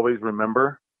I'll always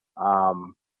remember.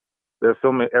 There's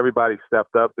so many, everybody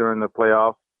stepped up during the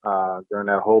playoffs, during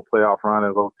that whole playoff run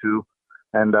of 2002.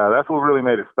 And that's what really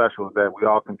made it special, is that we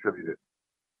all contributed.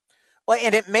 Well,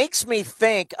 and it makes me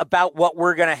think about what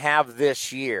we're going to have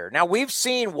this year. Now, we've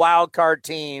seen wild card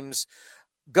teams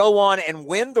go on and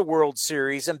win the World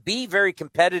Series and be very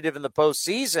competitive in the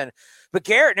postseason. But,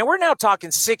 Garrett, now we're now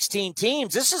talking 16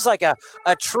 teams. This is like a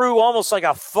true, almost like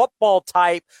a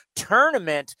football-type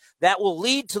tournament that will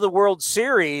lead to the World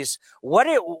Series. What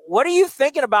are you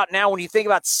thinking about now when you think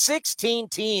about 16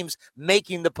 teams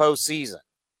making the postseason?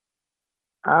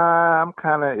 I'm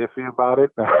kind of iffy about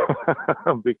it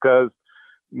because,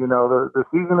 you know, the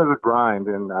season is a grind.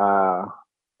 And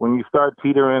when you start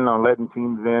teetering on letting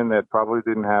teams in that probably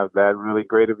didn't have that really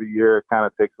great of a year, it kind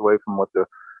of takes away from what the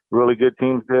really good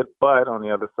teams did. But on the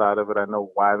other side of it, I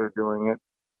know why they're doing it,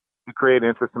 to create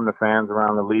interest in the fans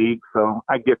around the league. So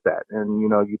I get that. And, you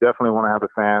know, you definitely want to have the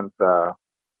fans,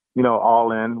 you know,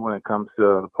 all in when it comes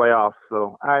to the playoffs.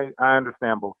 So I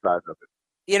understand both sides of it.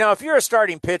 You know, if you're a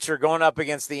starting pitcher going up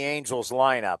against the Angels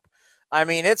lineup, I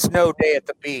mean, it's no day at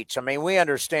the beach. I mean, we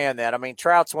understand that. I mean,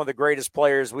 Trout's one of the greatest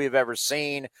players we've ever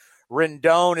seen.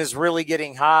 Rendon is really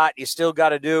getting hot. You still got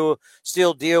to deal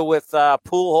with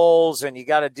Pujols, and you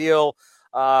got to deal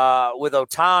with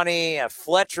Ohtani.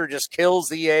 Fletcher just kills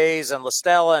the A's, and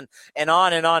LaStella, and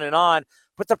on and on and on.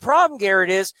 But the problem, Garrett,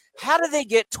 is how do they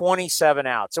get 27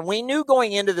 outs? And we knew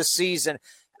going into the season,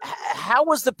 how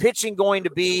was the pitching going to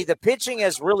be? The pitching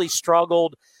has really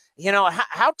struggled. You know,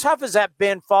 how tough has that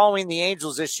been following the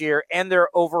Angels this year and their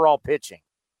overall pitching?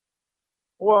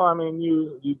 Well, I mean,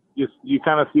 you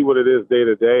kind of see what it is day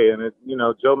to day, and you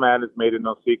know, Joe Maddon has made it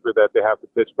no secret that they have to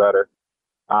pitch better.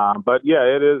 But yeah,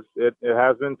 it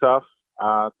has been tough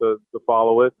to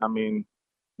follow it. I mean,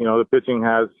 you know, the pitching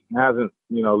hasn't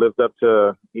you know lived up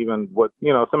to even what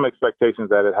you know some expectations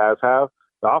that it has have.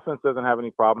 The offense doesn't have any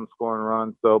problem scoring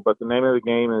runs. But the name of the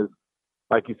game is,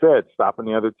 like you said, stopping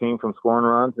the other team from scoring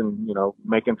runs and, you know,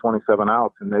 making 27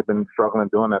 outs. And they've been struggling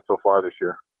doing that so far this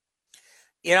year.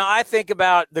 You know, I think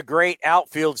about the great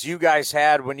outfields you guys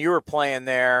had when you were playing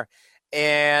there.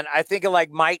 And I think of like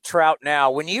Mike Trout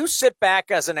now. When you sit back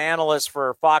as an analyst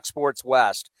for Fox Sports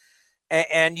West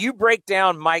and you break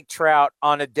down Mike Trout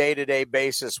on a day-to-day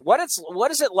basis, what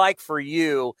is it like for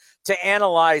you to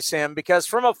analyze him? Because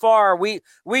from afar, we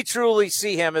truly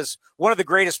see him as one of the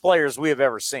greatest players we have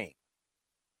ever seen.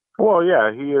 Well,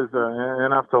 yeah, he is,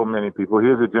 and I've told many people, he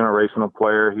is a generational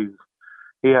player.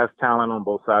 He has talent on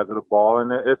both sides of the ball,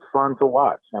 and it's fun to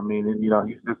watch. I mean, you know,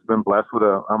 he's just been blessed with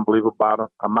an unbelievable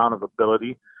amount of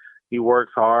ability. He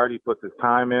works hard. He puts his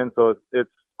time in, so it's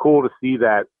cool to see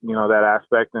that, you know, that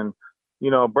aspect. And you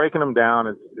know, breaking him down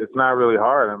it's not really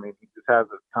hard. I mean, he just has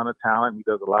a ton of talent. He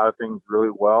does a lot of things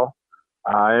really well.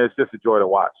 And it's just a joy to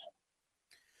watch.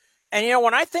 And, you know,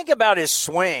 when I think about his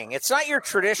swing, it's not your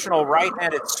traditional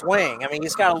right-handed swing. I mean,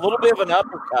 he's got a little bit of an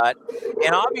uppercut,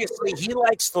 and obviously he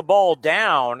likes the ball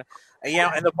down.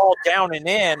 and the ball down and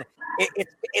in.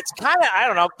 It's kind of, I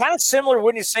don't know, kind of similar,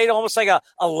 wouldn't you say, to almost like a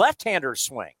left-hander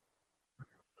swing?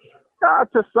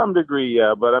 To some degree,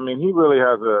 yeah. But, I mean, he really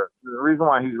has the reason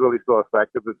why he's really so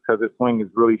effective is because his swing is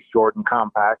really short and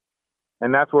compact.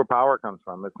 And that's where power comes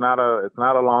from. It's not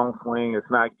a long swing.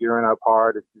 It's not gearing up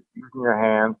hard. It's just using your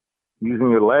hands, using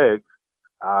your legs.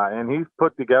 And he's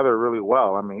put together really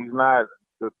well. I mean, he's not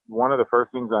one of the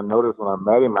first things I noticed when I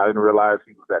met him. I didn't realize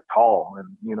he was that tall,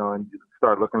 and you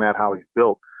start looking at how he's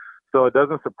built. So it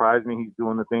doesn't surprise me he's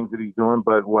doing the things that he's doing.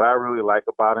 But what I really like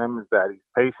about him is that he's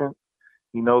patient.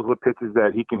 He knows what pitches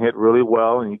that he can hit really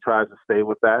well, and he tries to stay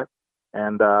with that.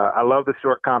 And I love the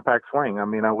short, compact swing. I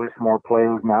mean, I wish more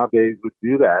players nowadays would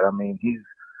do that. I mean, he's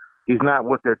not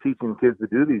what they're teaching kids to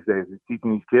do these days. They're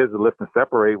teaching these kids to lift and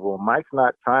separate. Well, Mike's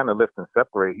not trying to lift and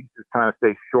separate. He's just trying to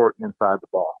stay short inside the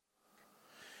ball.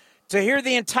 To hear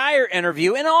the entire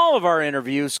interview and all of our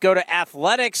interviews, go to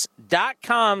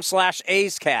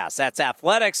athletics.com/A'sCast. That's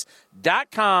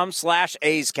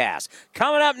athletics.com/A'sCast.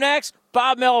 Coming up next,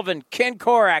 Bob Melvin, Ken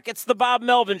Korach. It's the Bob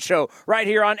Melvin Show right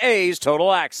here on A's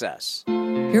Total Access.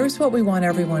 Here's what we want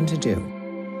everyone to do.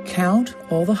 Count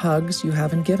all the hugs you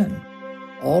haven't given,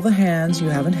 all the hands you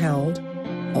haven't held,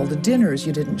 all the dinners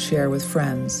you didn't share with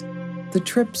friends, the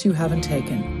trips you haven't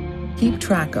taken. Keep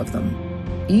track of them.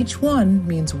 Each one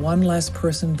means one less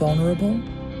person vulnerable,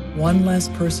 one less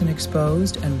person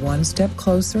exposed, and one step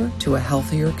closer to a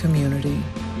healthier community.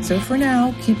 So for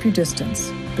now, keep your distance,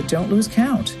 but don't lose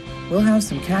count. We'll have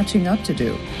some catching up to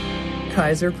do.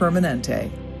 Kaiser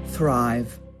Permanente.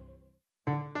 Thrive.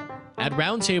 At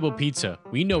Round Table Pizza,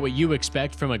 we know what you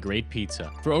expect from a great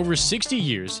pizza. For over 60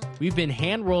 years, we've been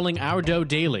hand-rolling our dough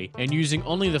daily and using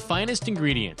only the finest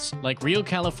ingredients, like real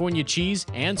California cheese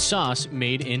and sauce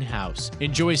made in-house.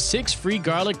 Enjoy 6 free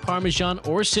garlic parmesan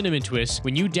or cinnamon twists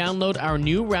when you download our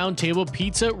new Round Table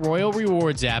Pizza Royal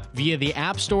Rewards app via the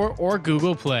App Store or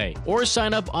Google Play. Or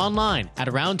sign up online at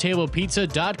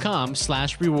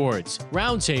roundtablepizza.com/rewards.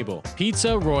 Round Table,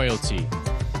 pizza royalty.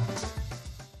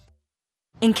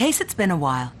 In case it's been a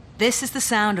while, this is the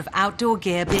sound of outdoor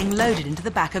gear being loaded into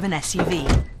the back of an SUV.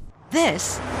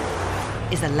 This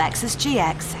is a Lexus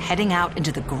GX heading out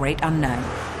into the great unknown.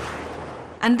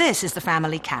 And this is the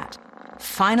family cat,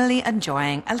 finally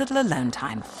enjoying a little alone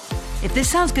time. If this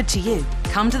sounds good to you,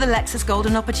 come to the Lexus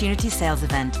Golden Opportunity Sales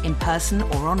Event in person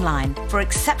or online for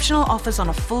exceptional offers on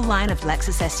a full line of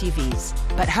Lexus SUVs.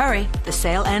 But hurry, the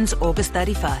sale ends August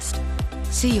 31st.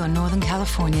 See your Northern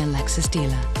California Lexus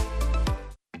dealer.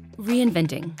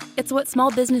 Reinventing. It's what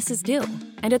small businesses do,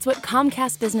 and it's what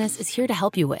Comcast Business is here to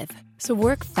help you with. So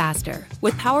work faster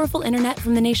with powerful internet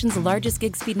from the nation's largest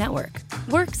gig speed network.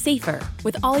 Work safer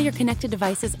with all your connected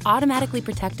devices automatically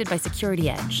protected by Security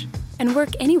Edge. And work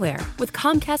anywhere with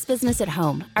Comcast Business at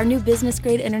Home, our new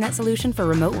business-grade internet solution for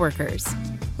remote workers.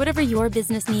 Whatever your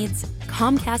business needs,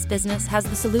 Comcast Business has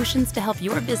the solutions to help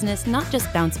your business not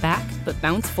just bounce back, but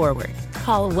bounce forward.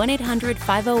 Call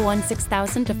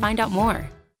 1-800-501-6000 to find out more.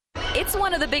 It's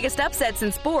one of the biggest upsets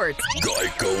in sports.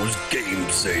 Geico's Game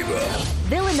Saver.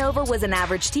 Villanova was an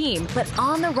average team, but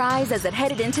on the rise as it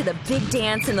headed into the big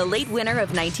dance in the late winter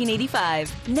of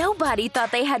 1985. Nobody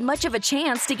thought they had much of a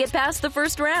chance to get past the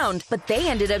first round, but they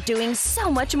ended up doing so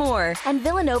much more. And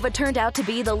Villanova turned out to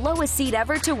be the lowest seed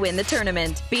ever to win the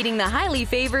tournament, beating the highly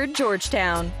favored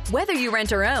Georgetown. Whether you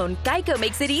rent or own, Geico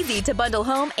makes it easy to bundle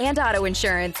home and auto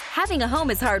insurance. Having a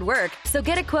home is hard work, so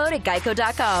get a quote at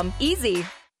geico.com. Easy.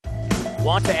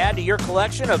 Want to add to your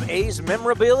collection of A's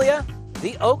memorabilia?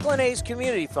 The Oakland A's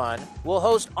Community Fund will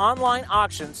host online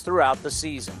auctions throughout the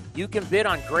season. You can bid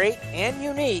on great and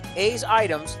unique A's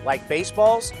items like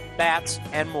baseballs, bats,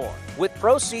 and more, with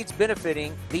proceeds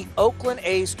benefiting the Oakland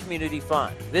A's Community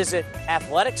Fund. Visit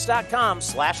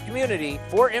athletics.com/community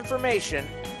for information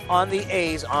on the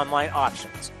A's online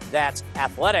auctions. That's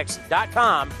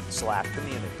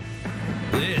athletics.com/community.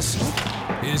 This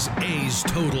is A's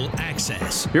Total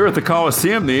Access. Here at the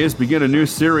Coliseum, the A's begin a new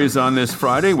series on this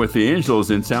Friday with the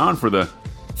Angels in town for the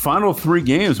final 3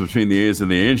 games between the A's and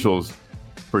the Angels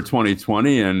for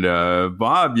 2020. And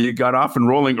Bob, you got off and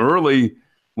rolling early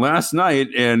last night,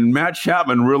 and Matt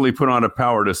Chapman really put on a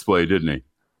power display, didn't he?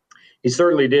 He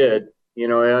certainly did. You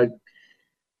know,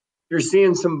 you're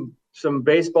seeing some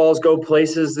baseballs go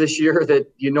places this year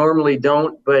that you normally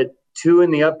don't, but 2 in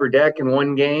the upper deck in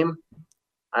 1 game.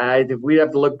 We'd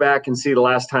have to look back and see the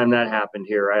last time that happened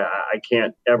here. I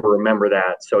can't ever remember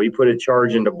that. So he put a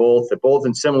charge into both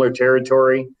in similar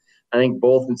territory. I think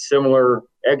both in similar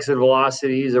exit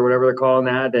velocities or whatever they're calling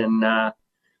that. And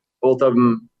both of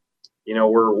them, you know,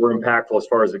 were impactful as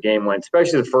far as the game went,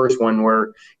 especially the first one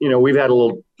where, you know, we've had a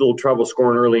little trouble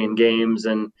scoring early in games.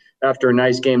 And after a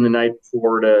nice game the night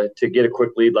before to get a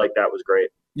quick lead like that was great.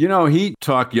 You know, he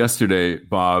talked yesterday,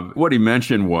 Bob. What he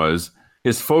mentioned was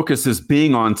his focus is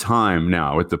being on time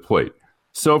now at the plate.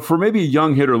 So for maybe a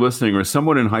young hitter listening or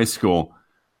someone in high school,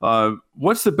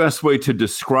 what's the best way to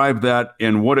describe that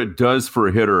and what it does for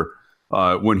a hitter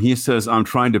when he says, I'm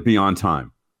trying to be on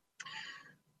time?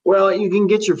 Well, you can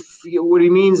get what he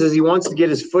means is he wants to get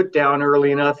his foot down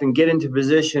early enough and get into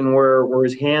position where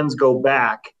his hands go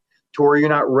back to where you're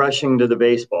not rushing to the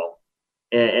baseball.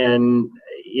 And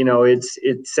you know, it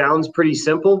sounds pretty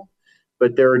simple,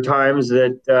 but there are times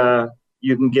that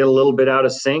you can get a little bit out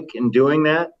of sync in doing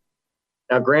that.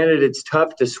 Now, granted, it's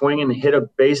tough to swing and hit a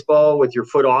baseball with your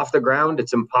foot off the ground.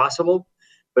 It's impossible,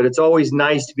 but it's always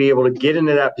nice to be able to get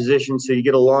into that position so you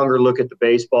get a longer look at the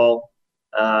baseball.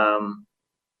 At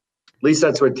least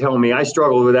that's what they tell me. I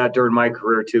struggled with that during my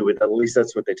career too, but at least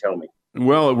that's what they tell me.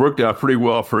 Well, it worked out pretty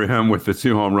well for him with the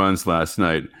 2 home runs last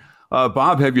night.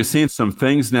 Bob, have you seen some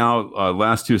things now,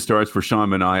 last 2 starts for Sean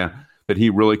Manaea, that he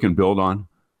really can build on?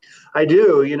 I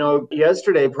do. You know,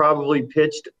 yesterday probably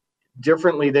pitched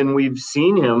differently than we've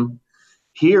seen him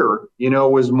here. You know,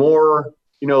 was more,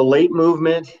 late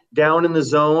movement down in the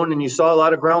zone, and you saw a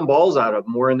lot of ground balls out of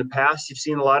him, where in the past you've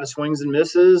seen a lot of swings and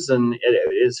misses and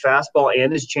his fastball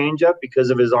and his changeup because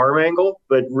of his arm angle,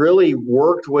 but really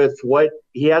worked with what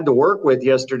he had to work with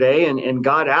yesterday and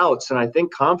got outs. And I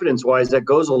think confidence-wise, that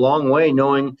goes a long way,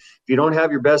 knowing if you don't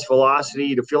have your best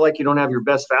velocity, to feel like you don't have your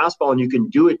best fastball and you can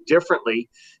do it differently.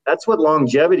 That's what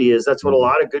longevity is. That's what a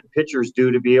lot of good pitchers do,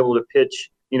 to be able to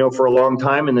pitch, for a long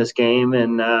time in this game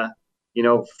and,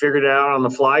 figured it out on the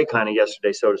fly kind of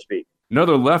yesterday, so to speak.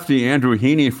 Another lefty, Andrew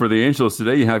Heaney for the Angels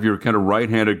today. You have your kind of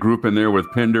right-handed group in there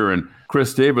with Pinder and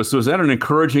Chris Davis. So is that an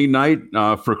encouraging night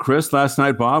for Chris last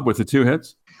night, Bob, with the 2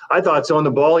 hits? I thought so. On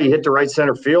the ball, he hit to right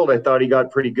center field. I thought he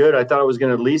got pretty good. I thought it was going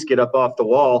to at least get up off the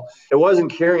wall. It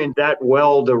wasn't carrying that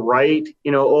well to right.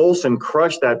 Olsen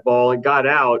crushed that ball. It got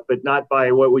out, but not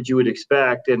by what you would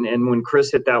expect. And when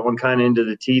Chris hit that one kind of into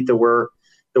the teeth of where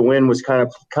the wind was kind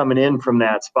of coming in from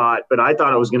that spot, but I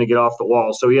thought it was going to get off the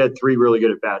wall. So he had 3 really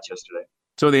good at-bats yesterday.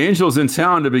 So the Angels in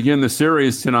town to begin the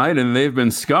series tonight, and they've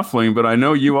been scuffling, but I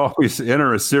know you always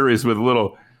enter a series with a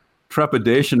little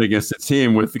trepidation against a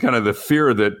team with kind of the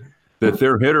fear that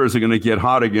their hitters are going to get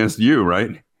hot against you,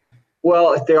 right?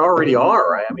 Well, they already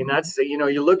are. I mean, that's,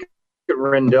 you look at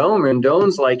Rendon.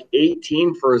 Rendon's like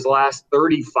 18 for his last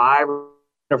 35.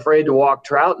 Afraid to walk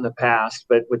Trout in the past,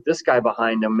 but with this guy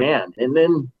behind him, man. And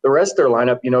then the rest of their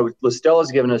lineup, Listella's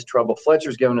given us trouble,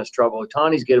 Fletcher's given us trouble,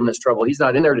 Ohtani's giving us trouble. He's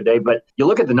not in there today, but you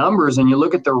look at the numbers and you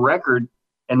look at their record,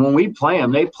 and when we play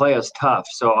them, they play us tough.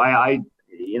 So I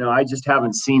just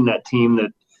haven't seen that team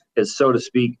that has, so to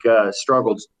speak,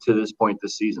 struggled to this point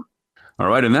this season. All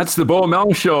right, and that's the Bo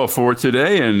Mel Show for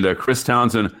today, and Chris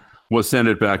Townsend will send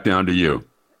it back down to you.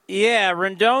 Yeah,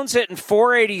 Rendon's hitting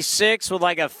 .486 with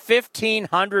like a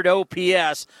 1,500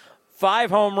 OPS, 5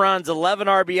 home runs, 11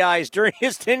 RBIs during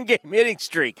his 10-game hitting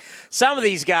streak. Some of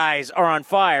these guys are on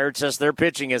fire. It's just their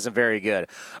pitching isn't very good.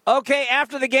 Okay,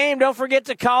 after the game, don't forget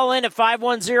to call in at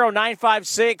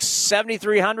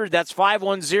 510-956-7300. That's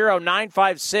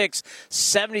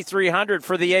 510-956-7300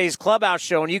 for the A's Clubhouse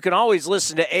Show. And you can always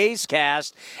listen to A's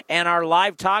Cast and our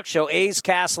live talk show, A's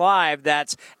Cast Live.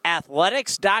 That's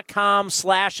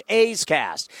athletics.com/A's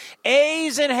Cast.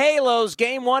 A's and Halos,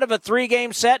 game 1 of a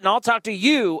 3-game set, and I'll talk to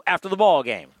you after the ball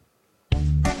game.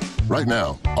 Right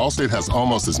now, Allstate has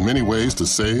almost as many ways to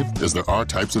save as there are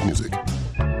types of music.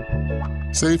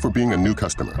 Save for being a new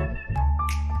customer.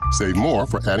 Save more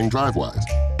for adding DriveWise.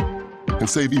 And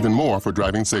save even more for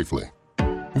driving safely.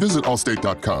 Visit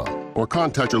Allstate.com or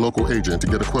contact your local agent to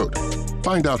get a quote.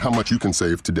 Find out how much you can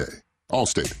save today.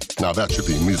 Allstate. Now that should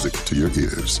be music to your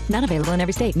ears. Not available in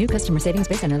every state. New customer savings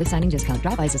based on early signing discount.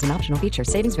 DriveWise is an optional feature.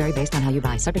 Savings vary based on how you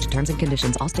buy. Subject to terms and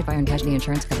conditions. Allstate Fire and Casualty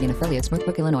Insurance Company and affiliates.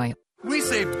 Smoothbrook, Illinois. We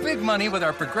saved big money with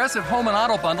our Progressive Home and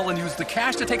Auto Bundle and used the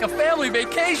cash to take a family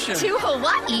vacation. To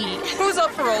Hawaii. Who's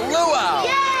up for a luau?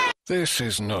 Yay! This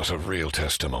is not a real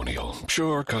testimonial.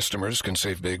 Sure, customers can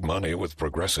save big money with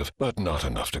Progressive, but not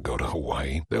enough to go to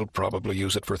Hawaii. They'll probably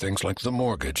use it for things like the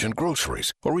mortgage and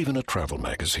groceries, or even a travel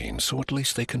magazine, so at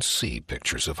least they can see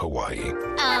pictures of Hawaii.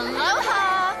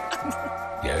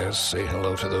 Aloha! Yes, say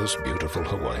hello to those beautiful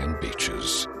Hawaiian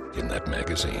beaches. in that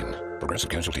magazine. Progressive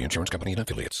Casualty Insurance Company and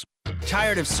Affiliates.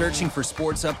 Tired of searching for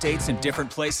sports updates in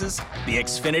different places? The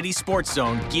Xfinity Sports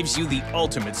Zone gives you the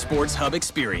ultimate sports hub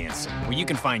experience, where you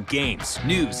can find games,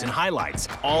 news, and highlights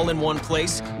all in one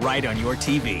place right on your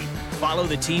TV. Follow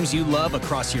the teams you love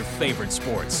across your favorite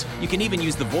sports. You can even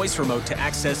use the voice remote to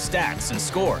access stats and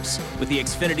scores. With the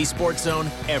Xfinity Sports Zone,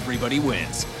 everybody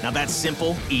wins. Now that's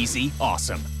simple, easy,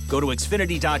 awesome. Go to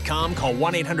Xfinity.com, call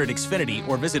 1-800-XFINITY,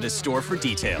 or visit a store for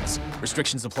details.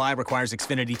 Restrictions apply. Requires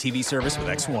Xfinity TV service with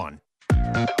X1.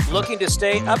 Looking to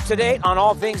stay up to date on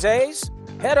all things A's?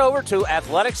 Head over to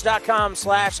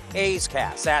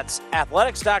athletics.com/A'sCast. That's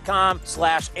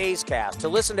athletics.com/A'sCast to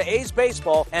listen to A's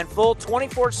baseball and full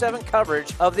 24/7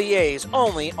 coverage of the A's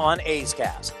only on A's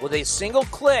Cast. With a single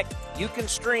click, you can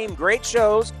stream great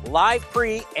shows, live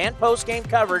pre- and post-game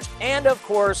coverage, and, of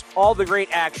course, all the great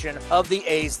action of the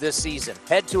A's this season.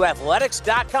 Head to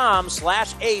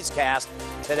athletics.com/A'sCast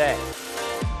today.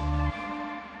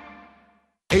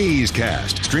 A's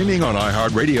Cast, streaming on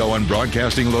iHeartRadio and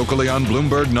broadcasting locally on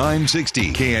Bloomberg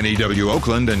 960, KNEW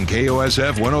Oakland, and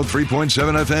KOSF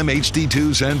 103.7 FM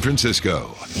HD2 San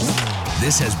Francisco.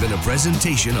 This has been a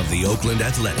presentation of the Oakland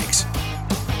Athletics.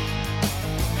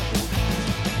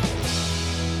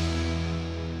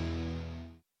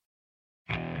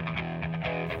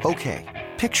 Okay,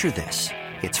 picture this.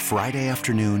 It's Friday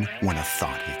afternoon when a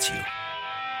thought hits you.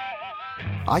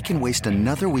 I can waste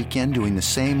another weekend doing the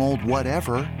same old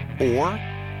whatever, or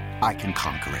I can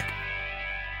conquer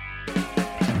it.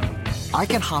 I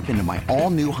can hop into my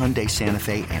all-new Hyundai Santa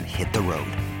Fe and hit the road.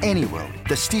 Any road.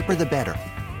 The steeper, the better.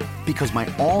 Because my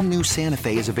all-new Santa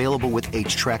Fe is available with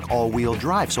H-Track all-wheel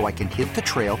drive, so I can hit the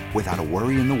trail without a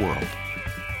worry in the world.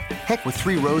 Heck, with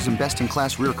 3 rows and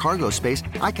best-in-class rear cargo space,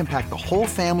 I can pack the whole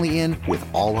family in with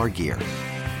all our gear.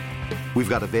 We've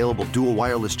got available dual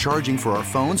wireless charging for our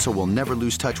phones, so we'll never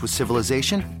lose touch with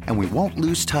civilization, and we won't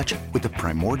lose touch with the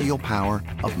primordial power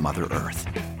of Mother Earth.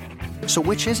 So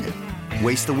which is it?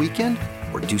 Waste the weekend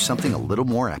or do something a little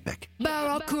more epic?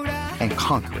 And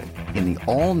conquer it in the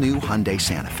all-new Hyundai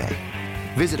Santa Fe.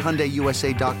 Visit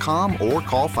HyundaiUSA.com or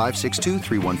call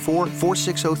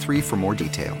 562-314-4603 for more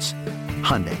details.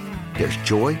 Hyundai, there's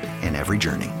joy in every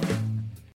journey.